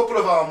stopped a couple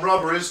of armed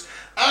robberies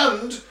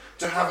and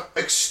to have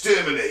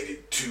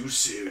exterminated 2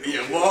 serial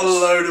killers. Yeah, what a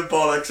load of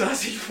bollocks.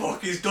 Has he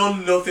he's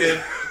done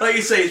nothing. Like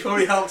you say, he's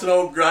probably helped an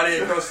old granny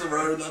across the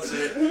road, that's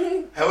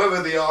it.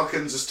 However, the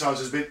Arkansas Times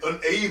has been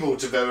unable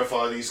to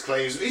verify these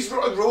claims. He's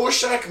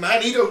Rorschach,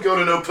 man. He don't go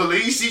to no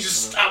police. He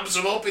just stabs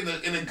them up in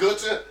a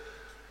gutter.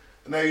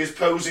 And now he's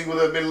posing with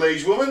a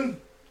middle-aged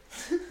woman.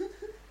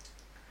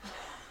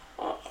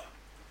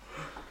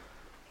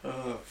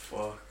 Oh,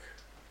 fuck.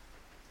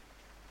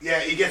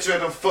 Yeah, he gets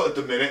around on foot at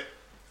the minute,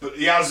 but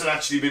he hasn't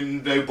actually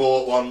been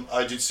bought one.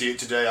 I did see it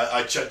today.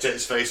 I checked out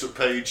his Facebook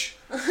page.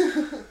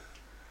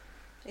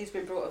 He's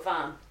been brought a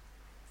van.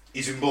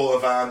 He's been bought a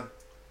van.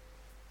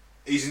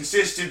 He's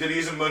insisted that he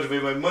isn't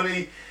motivated by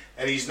money,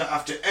 and he's not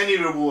after any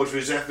reward for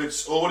his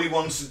efforts. All he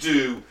wants to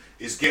do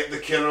is get the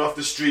killer off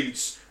the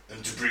streets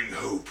and to bring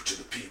hope to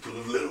the people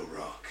of Little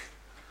Rock.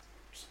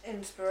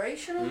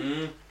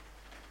 Inspirational.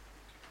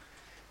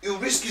 He'll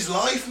risk his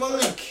life,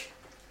 Mike.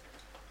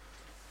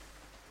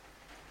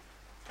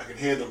 I can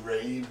hear the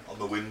rain on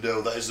the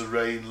window. That is the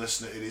rain,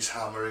 listen, it is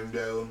hammering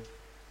down.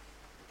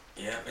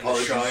 Yeah, in the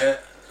Shire.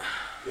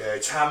 Yeah,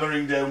 it's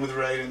hammering down with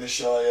rain in the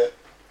Shire.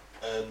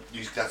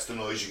 That's the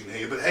noise you can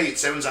hear. But hey, it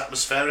sounds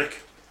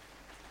atmospheric.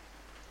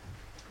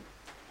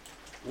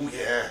 Oh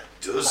yeah,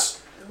 it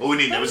does. All we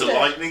need now is a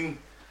lightning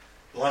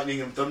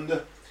and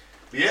thunder.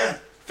 But yeah,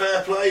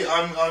 fair play.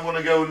 I want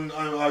to go and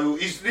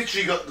he's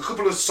literally got a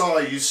couple of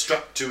scythes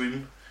strapped to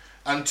him,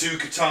 and 2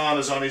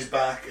 katanas on his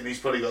back, and he's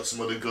probably got some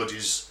other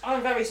goodies.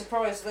 I'm very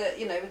surprised that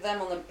with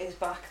them on his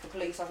back, the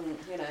police haven't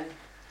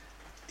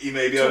He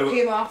may be took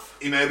him off.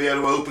 He may be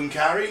able to open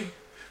carry.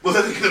 Well,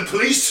 then the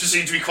police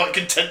seem to be quite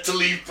content to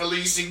leave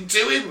policing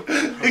to him,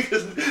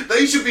 because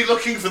they should be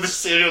looking for the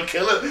serial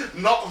killer,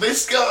 not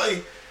this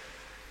guy.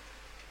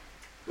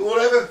 But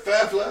whatever,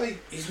 fair play.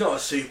 He's not a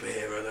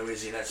superhero though,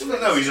 is he?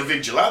 No, he's a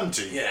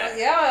vigilante. Yeah.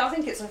 Yeah, I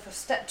think it's a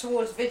step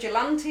towards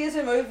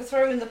vigilantism,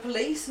 overthrowing the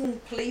police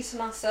and policing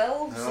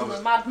ourselves and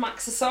the Mad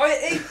Max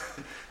society.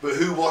 But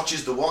who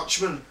watches The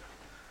Watchmen?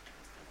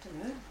 I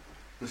don't know.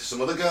 There's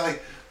some other guy.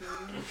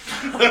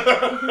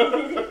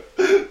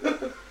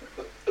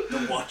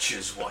 The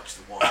Watchers watch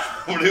The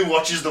Watchmen. Who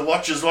watches The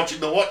Watchers watching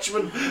The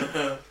Watchmen?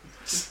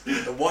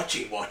 The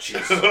watching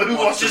watches. Who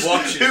watches the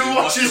Watchers? Who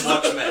watches the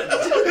Watchmen?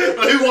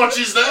 Who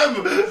watches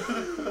them?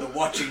 The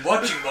watching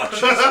watches.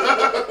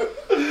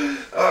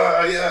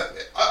 Yeah,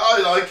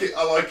 I like it.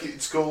 I like it.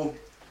 It's cool.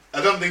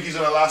 I don't think he's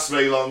going to last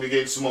very long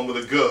against someone with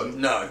a gun.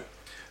 No.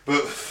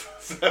 But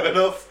fair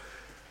enough.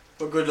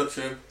 But good luck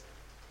to him.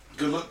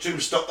 Good luck to him.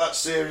 Stop that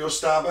serial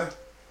stabber.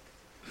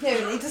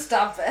 Yeah, we need a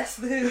stab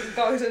vest. The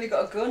guy's only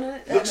got a gun in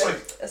it. Looks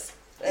like...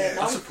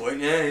 That's a point,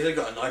 yeah. He's only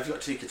got a knife, he's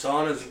got 2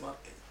 katanas.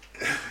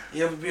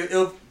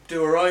 He'll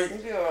do alright.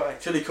 He'll be alright.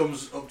 Till he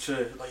comes up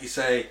to, like you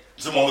say...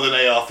 Someone with an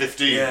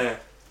AR-15. Yeah.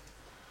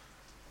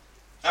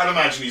 I'd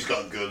imagine he's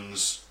got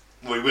guns.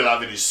 Well, he will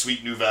have in his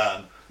sweet new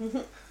van.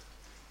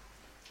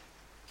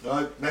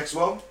 Right, next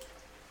one.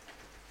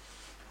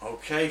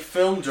 Okay,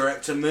 film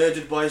director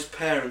murdered by his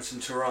parents in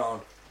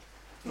Tehran.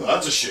 Well,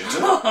 that's a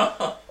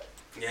shitter.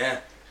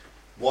 Yeah.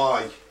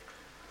 Why?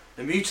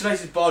 The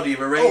mutilated body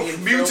of Iranian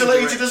film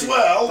mutilated director as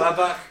well?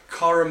 Babak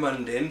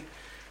Karamandin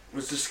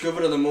was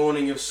discovered on the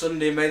morning of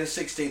Sunday, May the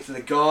 16th in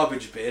a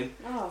garbage bin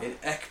in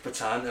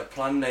Ekbatan, a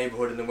planned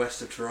neighbourhood in the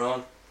west of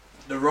Tehran.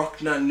 The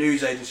Rockna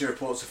news agency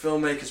reports the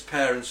filmmaker's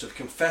parents have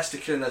confessed to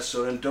killing their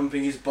son and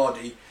dumping his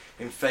body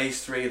in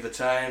phase 3 of the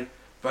town,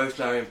 both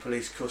now in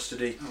police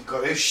custody. Oh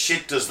God, how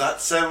shit does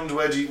that sound?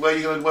 Where are we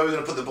going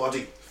to put the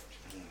body?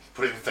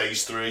 Put it in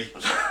phase 3.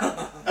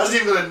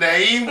 Hasn't even got a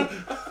name.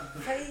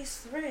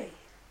 Phase 3.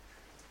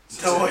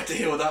 No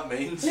idea what that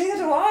means. Neither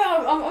do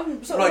I.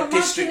 I'm sort Like of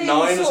District imagining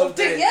 9 or sort of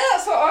something. yeah,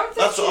 that's what I'm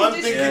thinking. That's what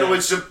I'm thinking. Yeah. Oh,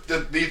 it's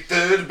the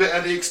third bit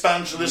of the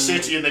expansion of the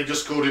city, and they've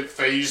just called it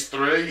phase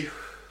 3.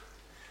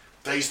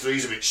 Phase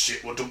 3's a bit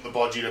shit. We'll dump the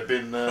body in a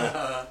bin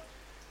there.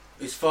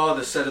 His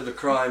father said of the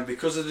crime,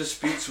 because of the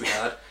disputes we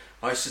had,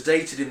 I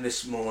sedated him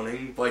this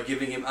morning by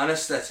giving him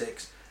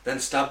anaesthetics, then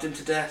stabbed him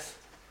to death.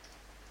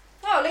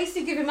 Oh, at least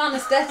you give him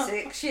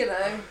anaesthetics, you know.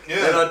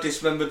 Then Yeah. I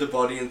dismembered the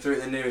body and threw it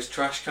in the nearest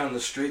trash can on the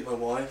street, my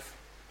wife.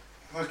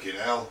 Fucking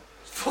hell.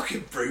 It's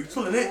fucking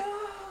brutal, isn't it?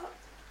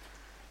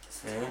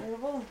 It's Yeah.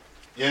 terrible.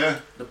 Yeah.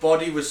 The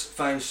body was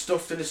found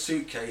stuffed in a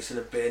suitcase in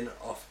a bin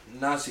off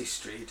Nazi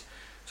Street.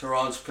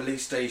 Tehran's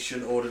police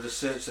station ordered a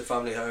search of the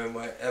family home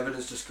where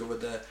evidence discovered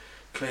there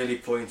clearly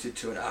pointed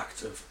to an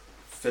act of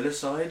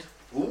filicide.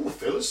 Ooh,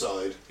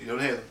 filicide. You don't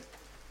hear them.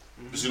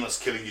 Presume that's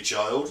killing your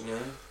child. Yeah.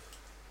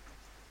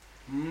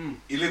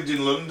 He lived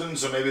in London,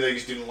 so maybe they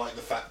just didn't like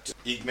the fact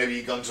maybe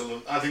he'd gone to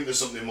London. I think there's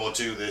something more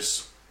to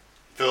this.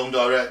 Film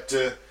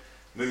director,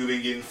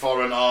 moving in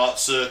foreign art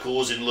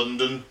circles in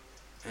London.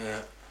 Yeah.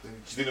 Do you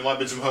think there might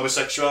be some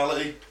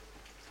homosexuality?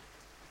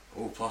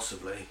 Oh,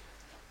 possibly.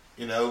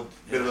 You know,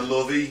 bit of a Yeah.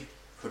 lovey.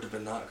 Could have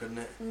been that, couldn't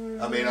it?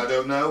 I mean, I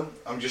don't know.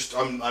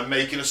 I'm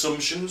making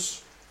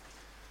assumptions.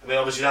 I mean,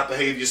 obviously that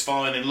behaviour's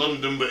fine in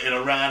London, but in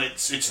Iran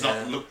it's Yeah.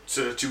 not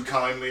looked too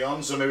kindly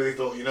on. So maybe they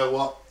thought, you know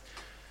what,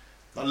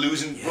 not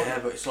losing. Yeah,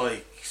 but it's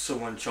like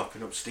someone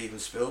chopping up Steven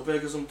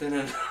Spielberg or something.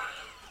 And do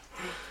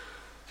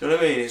you know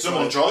what I mean? It's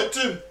Someone like, tried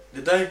to.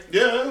 Did they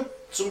Yeah,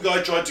 some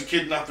guy tried to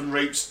kidnap and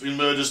rape and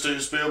murder Steven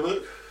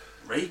Spielberg.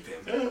 rape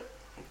him? Yeah,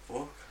 Oh,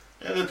 fuck.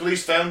 yeah. The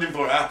police found him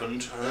before it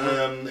happened.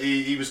 Uh-huh.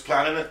 He was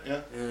planning it.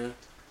 Yeah, Yeah.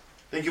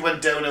 I think he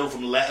went downhill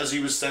from letters he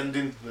was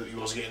sending that he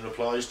wasn't getting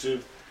replies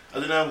to. I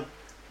don't know.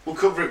 We'll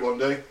cover it one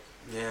day.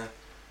 Yeah.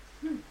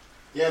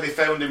 Yeah, they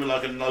found him with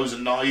like loads of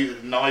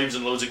knives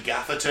and loads of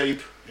gaffer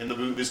tape in the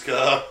boot of his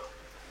car.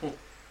 Well,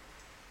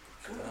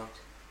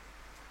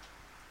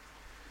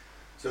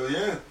 So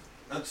yeah,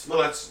 that's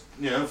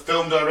you know,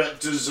 film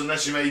directors,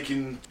 unless you're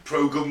making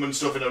pro-government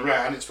stuff in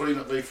Iran, it's probably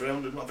not very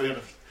friendly. Not very.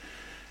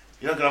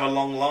 You're not gonna have a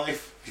long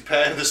life.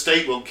 The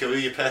state won't kill you.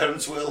 Your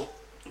parents will.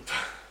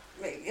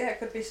 Yeah, it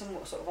could be some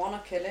sort of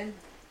honour killing.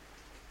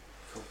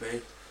 could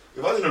be.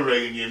 We've had an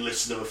Iranian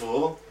listener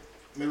before.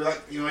 Maybe that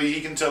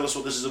he can tell us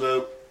what this is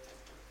about.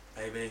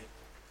 Maybe.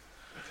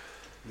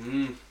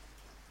 Okay.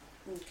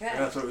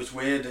 Yeah, I thought it was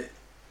weird that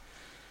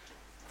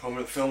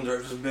prominent film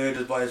director was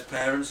murdered by his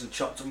parents and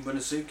chopped up in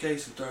a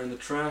suitcase and thrown in the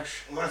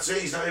trash. Well, that's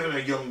it. He's not even a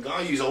young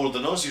guy. He's older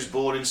than us. He was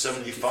born in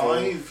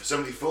 75,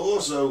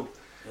 74. So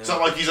it's not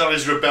like he's on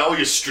his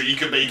rebellious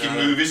streak of making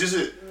No. movies, is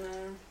it? No.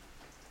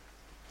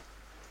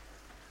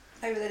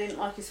 Maybe they didn't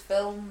like his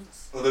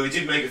films. Although he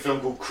did make a film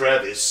called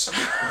Crevice.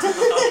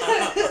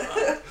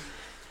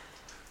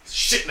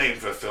 Shit name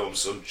for a film,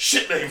 son.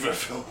 Shit name for a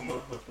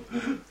film.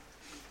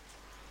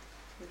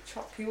 They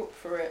chop you up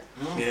for it.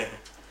 Yeah.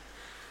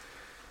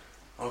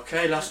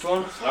 Okay, last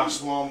one.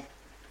 Last one.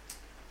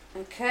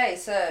 Okay,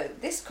 so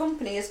this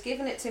company has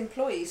given its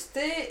employees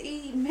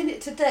 30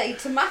 minutes a day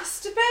to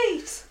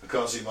masturbate. I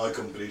can't see my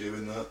company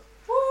doing that.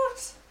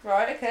 What?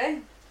 Right, okay.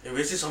 Who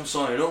is this? I'm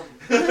signing up.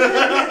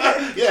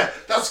 Yeah,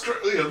 that's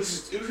correct. You know,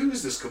 who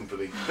is this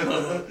company?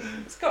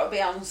 It's got to be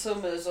Ann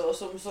Summers or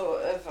some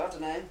sort of, I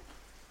don't know.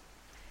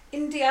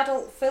 Indie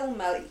adult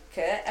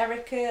filmmaker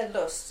Erica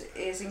Lust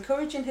is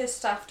encouraging her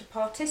staff to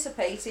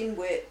participate in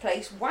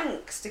workplace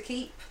wanks to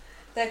keep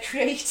their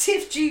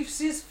creative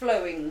juices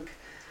flowing.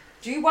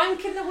 Do you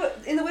wank in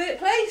the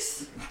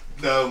workplace?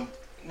 No.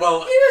 Well,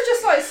 You were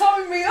just like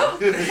signing me up.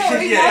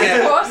 Sorry,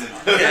 Yeah. what?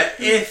 yeah,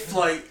 if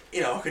like,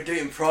 I could do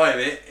it in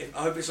private.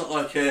 I hope it's not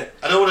like a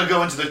I don't want to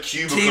go into the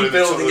cubicle in team the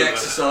building toilet.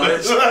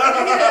 exercise.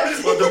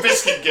 Well, the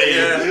biscuit game.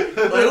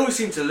 Yeah, I always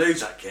seem to lose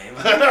that game.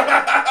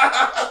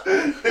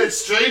 It's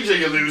strange how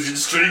your losing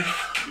streak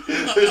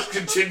has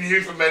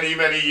continued for many,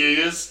 many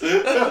years.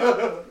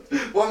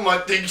 One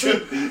might think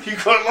you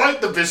quite like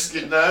the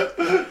biscuit now.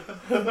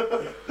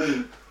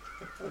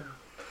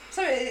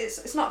 So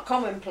it's not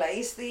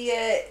commonplace. The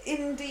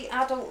indie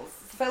adult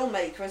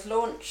filmmaker has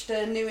launched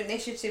a new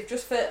initiative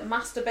just for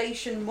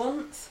Masturbation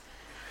Month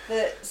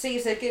that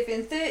sees her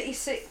giving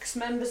 36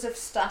 members of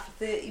staff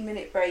a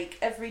 30-minute break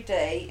every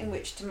day in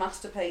which to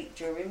masturbate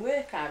during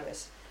work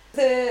hours.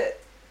 The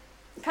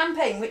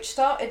campaign, which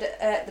started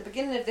at the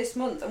beginning of this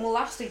month and will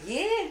last a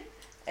year,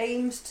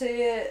 aims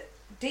to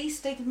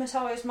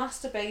destigmatise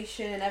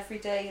masturbation in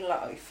everyday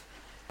life.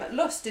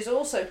 Lust is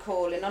also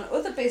calling on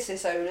other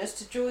business owners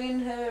to join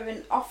her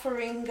in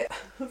offering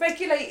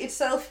regulated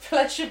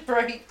self-pleasure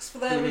breaks for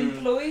their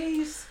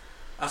employees.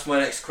 That's my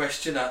next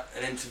question at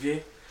an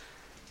interview.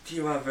 Do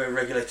you have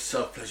regulated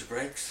self-pleasure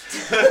breaks?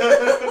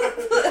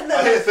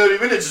 I hear 30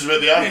 minutes is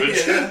about the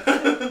average.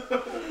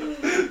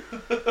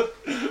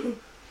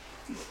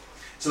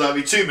 So that'd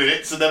be 2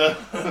 minutes and then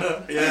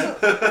Yeah.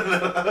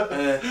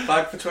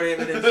 Bag for 28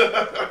 minutes.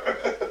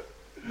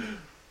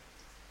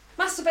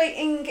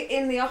 masturbating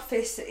in the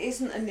office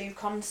isn't a new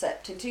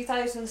concept. In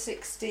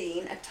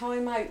 2016, a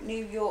Time Out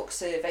New York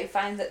survey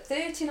found that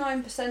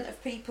 39%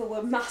 of people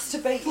were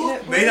masturbating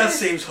at work. Me, that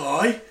seems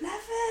high.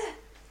 Never.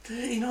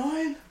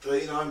 39?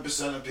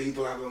 39% of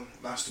people have a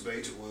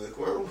masturbate at work.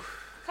 Well,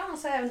 Can't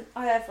say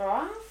I ever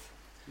have.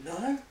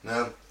 No.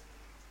 no.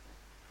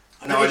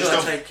 I No, I just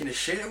like don't. taking a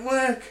shit at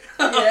work.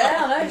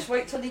 Yeah, I know. Just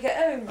wait till you get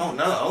home. Oh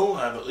no,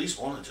 I have at least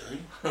one a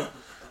day.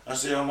 I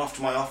say I'm off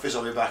to my office.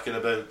 I'll be back in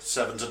about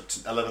 7 to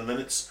 11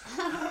 minutes.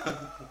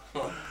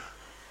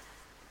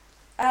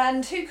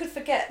 And who could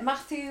forget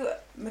Matthew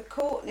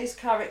McConaughey's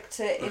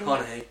character in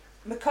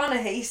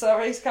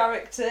his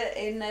character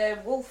in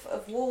Wolf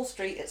of Wall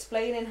Street,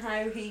 explaining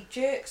how he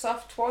jerks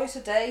off twice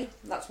a day.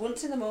 That's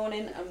once in the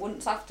morning and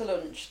once after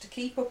lunch to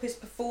keep up his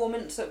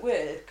performance at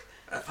work.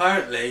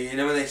 Apparently, you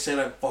know when they say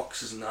like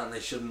boxers and that, and they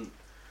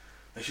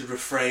should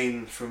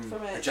refrain from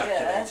it,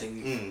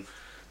 ejaculating. Mm.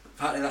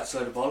 Apparently, that's a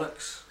load of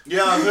bollocks.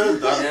 Yeah, I've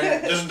heard that.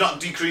 Yeah. Does not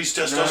decrease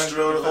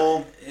testosterone at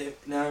all.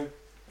 No.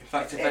 In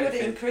fact, if It would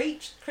anything,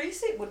 increase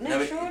it, wouldn't it?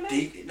 no,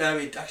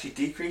 surely. it actually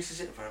decreases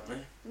it. Apparently.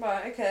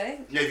 Right. Okay.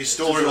 Yeah, if you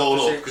store it all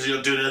up because you're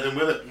not doing anything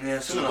with it. Yeah,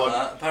 So something the like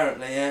body, that.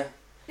 Apparently, yeah.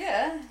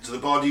 Yeah. so the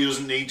body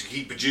doesn't need to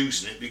keep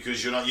producing it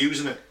because you're not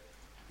using it.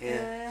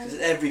 Yeah. 'Cause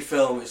every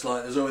film, it's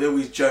like there's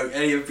always joke.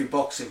 Every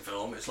boxing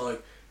film, it's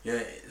like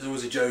there's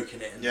always a joke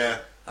in it. And Yeah.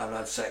 I haven't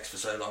had sex for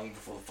so long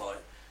before the fight.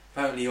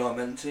 Apparently, you are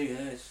meant to.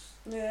 Yeah.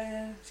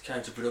 Yeah. It's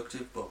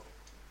counterproductive, but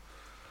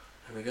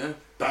there we go.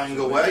 Bang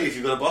away if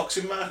you've got a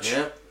boxing match.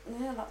 Yeah.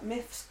 Yeah. That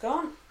myth's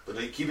gone. But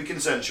they keep it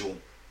consensual.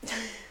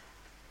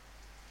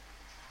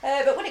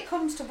 But when it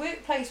comes to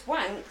workplace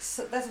wanks,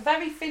 there's a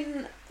very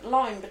thin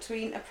line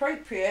between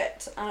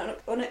appropriate and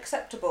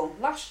unacceptable.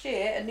 Last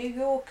year, a New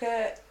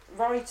Yorker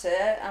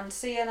writer and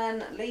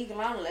CNN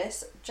legal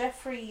analyst,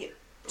 Jeffrey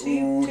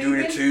Ooh,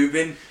 doing a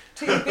Toobin,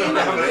 tubing.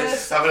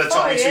 was Having a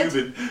Tommy fired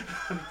Tubin.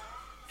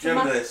 Do you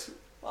remember this?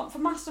 for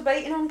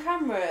masturbating on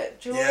camera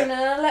during Yeah.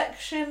 an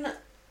election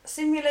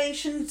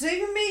simulation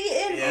Zoom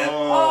meeting. Yeah.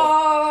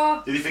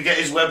 Oh. Did he forget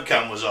his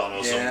webcam was on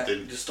or Yeah,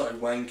 something? just started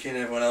wanking,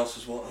 everyone else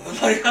was what?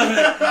 Like,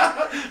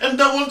 And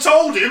no one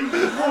told him?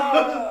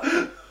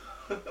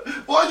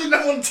 Why did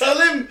no one tell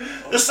him?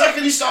 The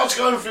second he starts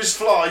going for his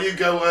fly, you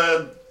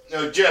go,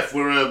 Jeff,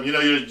 we're,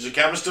 is the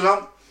camera still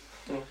on?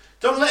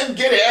 Don't let him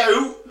get it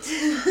out.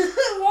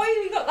 Why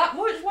have you got that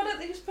much? Why don't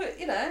they just put,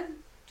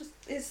 just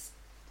his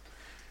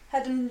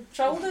head and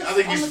shoulders? I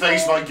think on his the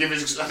face floor? might give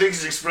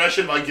his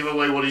expression might give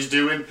away what he's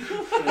doing.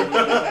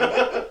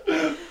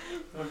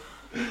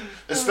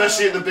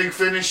 Especially at the big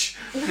finish.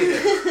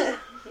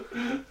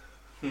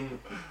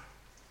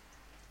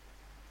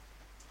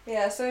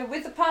 Yeah, so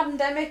with the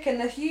pandemic and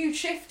the huge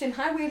shift in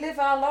how we live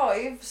our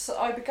lives,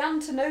 I began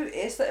to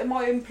notice that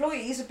my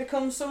employees had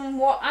become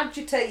somewhat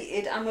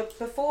agitated and were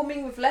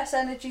performing with less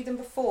energy than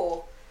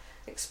before,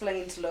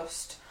 explained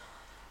Lust,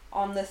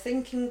 on the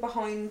thinking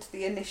behind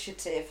the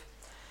initiative.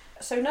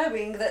 So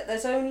knowing that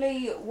there's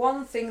only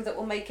one thing that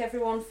will make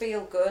everyone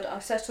feel good, I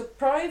set up a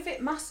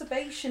private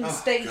masturbation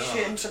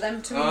station God. for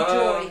them to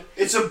enjoy.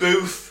 It's a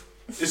booth,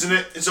 isn't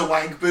it? It's a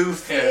wank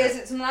booth. It is,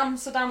 it's an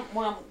Amsterdam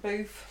wank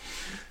booth.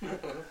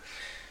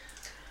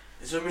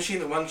 is there a machine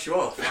that wanks you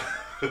off?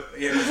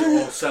 Yeah,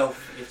 or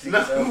self. No,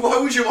 why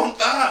would you want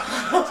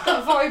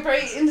that?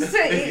 Vibrating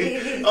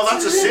seat. Oh,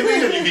 that's a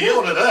Sibian. You can get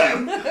one of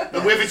them.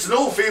 And if it's an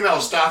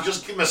all-female staff,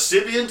 just give them a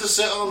Sibian to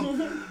sit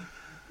on.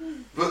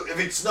 But if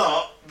it's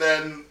not,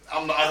 then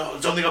I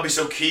don't think I'll be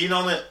so keen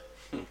on it.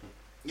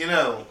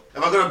 Have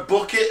I got a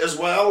bucket as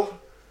well?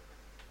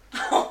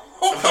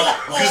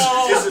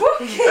 Because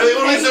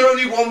is there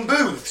only one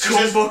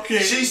booth?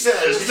 Bucket. She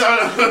says,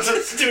 no.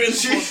 Just doing Why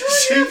don't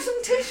you have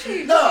some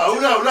tissues?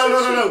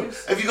 No.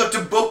 Have you got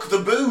to book the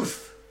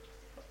booth?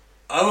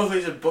 I don't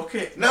think it's a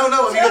bucket. No.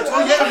 Have you got to?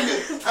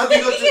 Have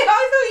you got to? Yeah, I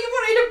thought you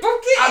wanted a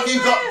bucket. Have you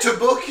got to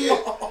book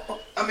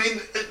it? I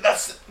mean,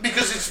 that's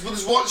because it's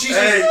what she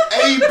Hey. says.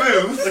 A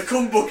booth. The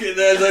cum bucket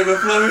there's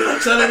overflowing. I'm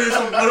telling you,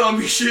 someone put it on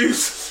my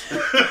shoes.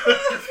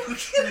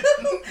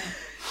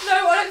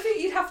 No, I don't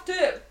think you'd have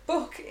to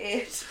book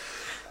it.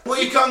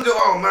 Well, you can't go.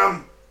 Oh,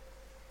 man.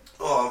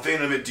 Oh, I'm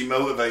feeling a bit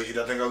demotivated.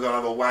 I think I'm gonna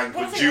have a wank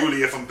Well, with I think-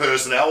 Julia from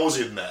Personnel's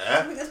in I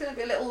there. think there's going to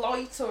be a little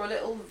light or a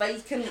little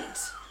vacant.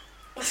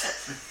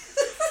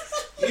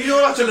 You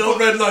don't have The to little book.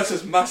 red light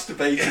says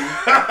masturbating.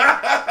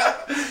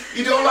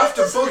 You don't have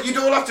to book. You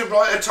don't have to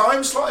write a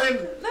time slot in.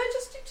 No,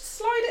 just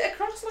slide it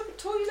across like a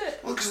toilet.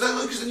 Well, because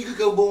then you could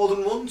go more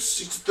than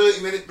once. It's a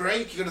 30-minute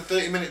break. You got a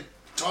 30-minute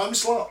time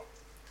slot.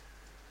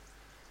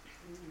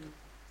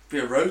 Be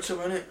a rotor,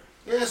 won't it?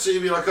 Yeah, so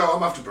you'd be like, oh,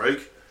 I'm after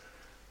break.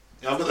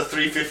 Yeah, I've got the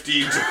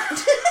 3:15.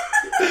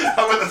 I've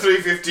got the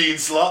 3:15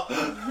 slot.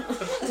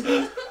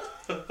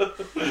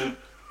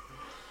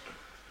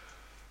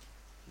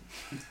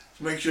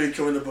 Make sure you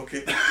come in the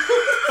bucket.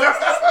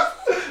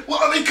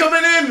 What are they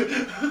coming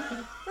in?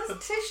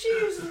 There's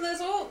tissues and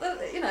there's all,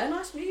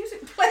 nice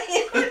music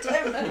playing. I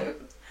don't know.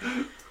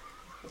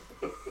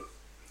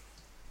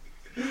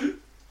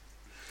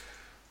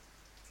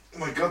 Oh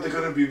my God, they're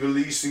going to to be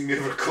releasing a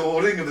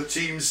recording of the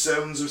team's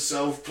sounds of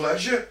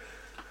self-pleasure.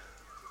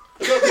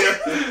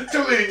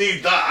 Don't really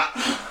need that.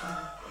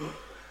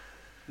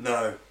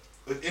 No.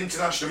 But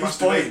international Who's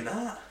buying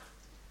masturbation.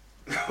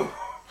 that?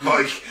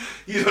 Mike,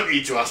 you don't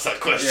need to ask that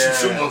question. Yeah.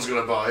 Someone's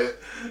going to buy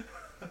it.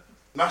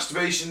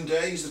 Masturbation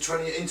Day is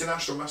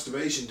International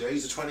Masturbation Day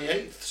is the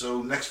 28th.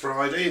 So next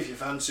Friday, if you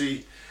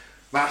fancy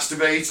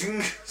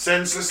masturbating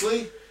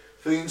senselessly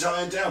for the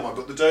entire day, I might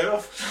book the day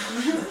off.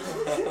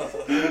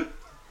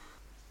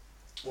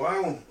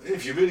 Wow,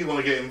 if you really want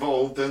to get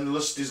involved, then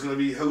Lust is going to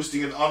be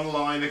hosting an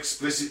online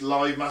explicit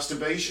live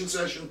masturbation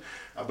session.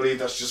 I believe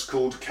that's just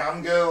called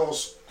Cam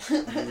Girls.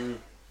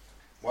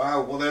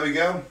 Wow, well there we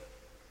go.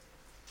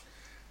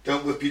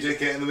 Don't whip your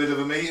dick out in the middle of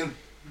a meeting.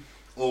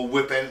 Or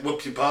whip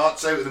your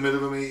parts out in the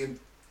middle of a meeting.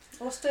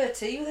 Or stir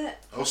tea with it.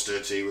 Or stir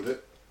tea with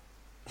it.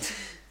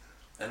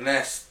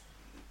 Unless,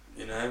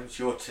 it's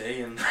your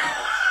tea and...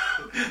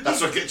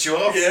 That's what gets you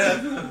off.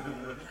 Yeah.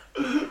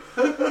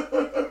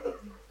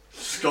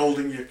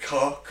 Scolding your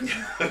cock.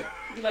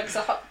 Like it's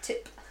a hot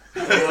tip.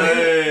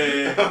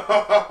 Hey.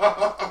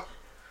 I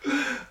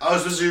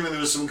was presuming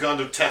there was some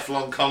kind of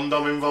Teflon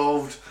condom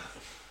involved.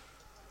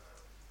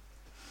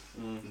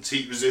 It's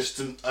heat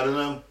resistant, I don't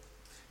know.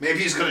 Maybe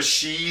he's got a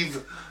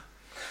sheath.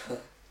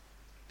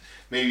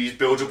 Maybe he's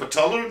built up a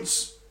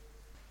tolerance.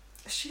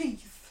 A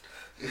sheath.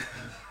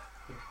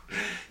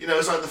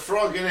 It's like the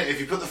frog, innit? If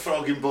you put the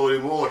frog in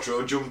boiling water,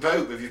 it'll jump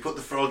out. But if you put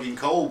the frog in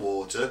cold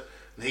water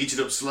and heat it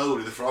up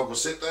slowly, the frog will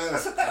sit there.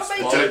 So that'll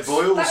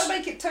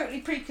make it totally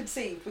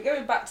preconceived. We're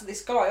going back to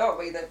this guy, aren't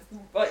we? That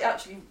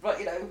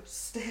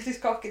stirred his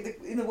cock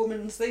in the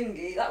woman's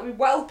thingy. That would be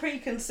well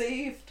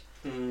preconceived.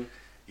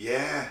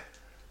 Yeah.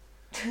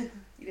 You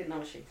didn't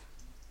have a sheath.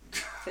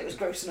 It was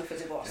gross enough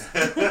as it was.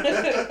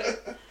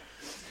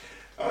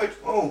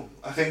 Alright, well,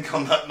 I think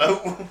on that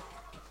note,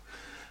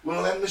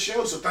 we'll end the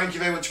show. So thank you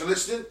very much for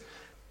listening.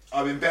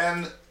 I've been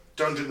Ben.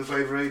 Don't drink the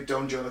flavour aid.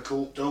 Don't join a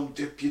cult. Don't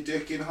dip your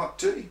dick in hot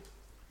tea.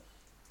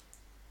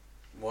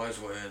 Wise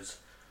words.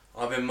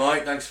 I've been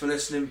Mike. Thanks for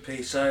listening.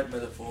 Peace out. May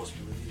the force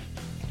be with you.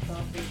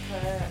 Can't be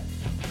fair.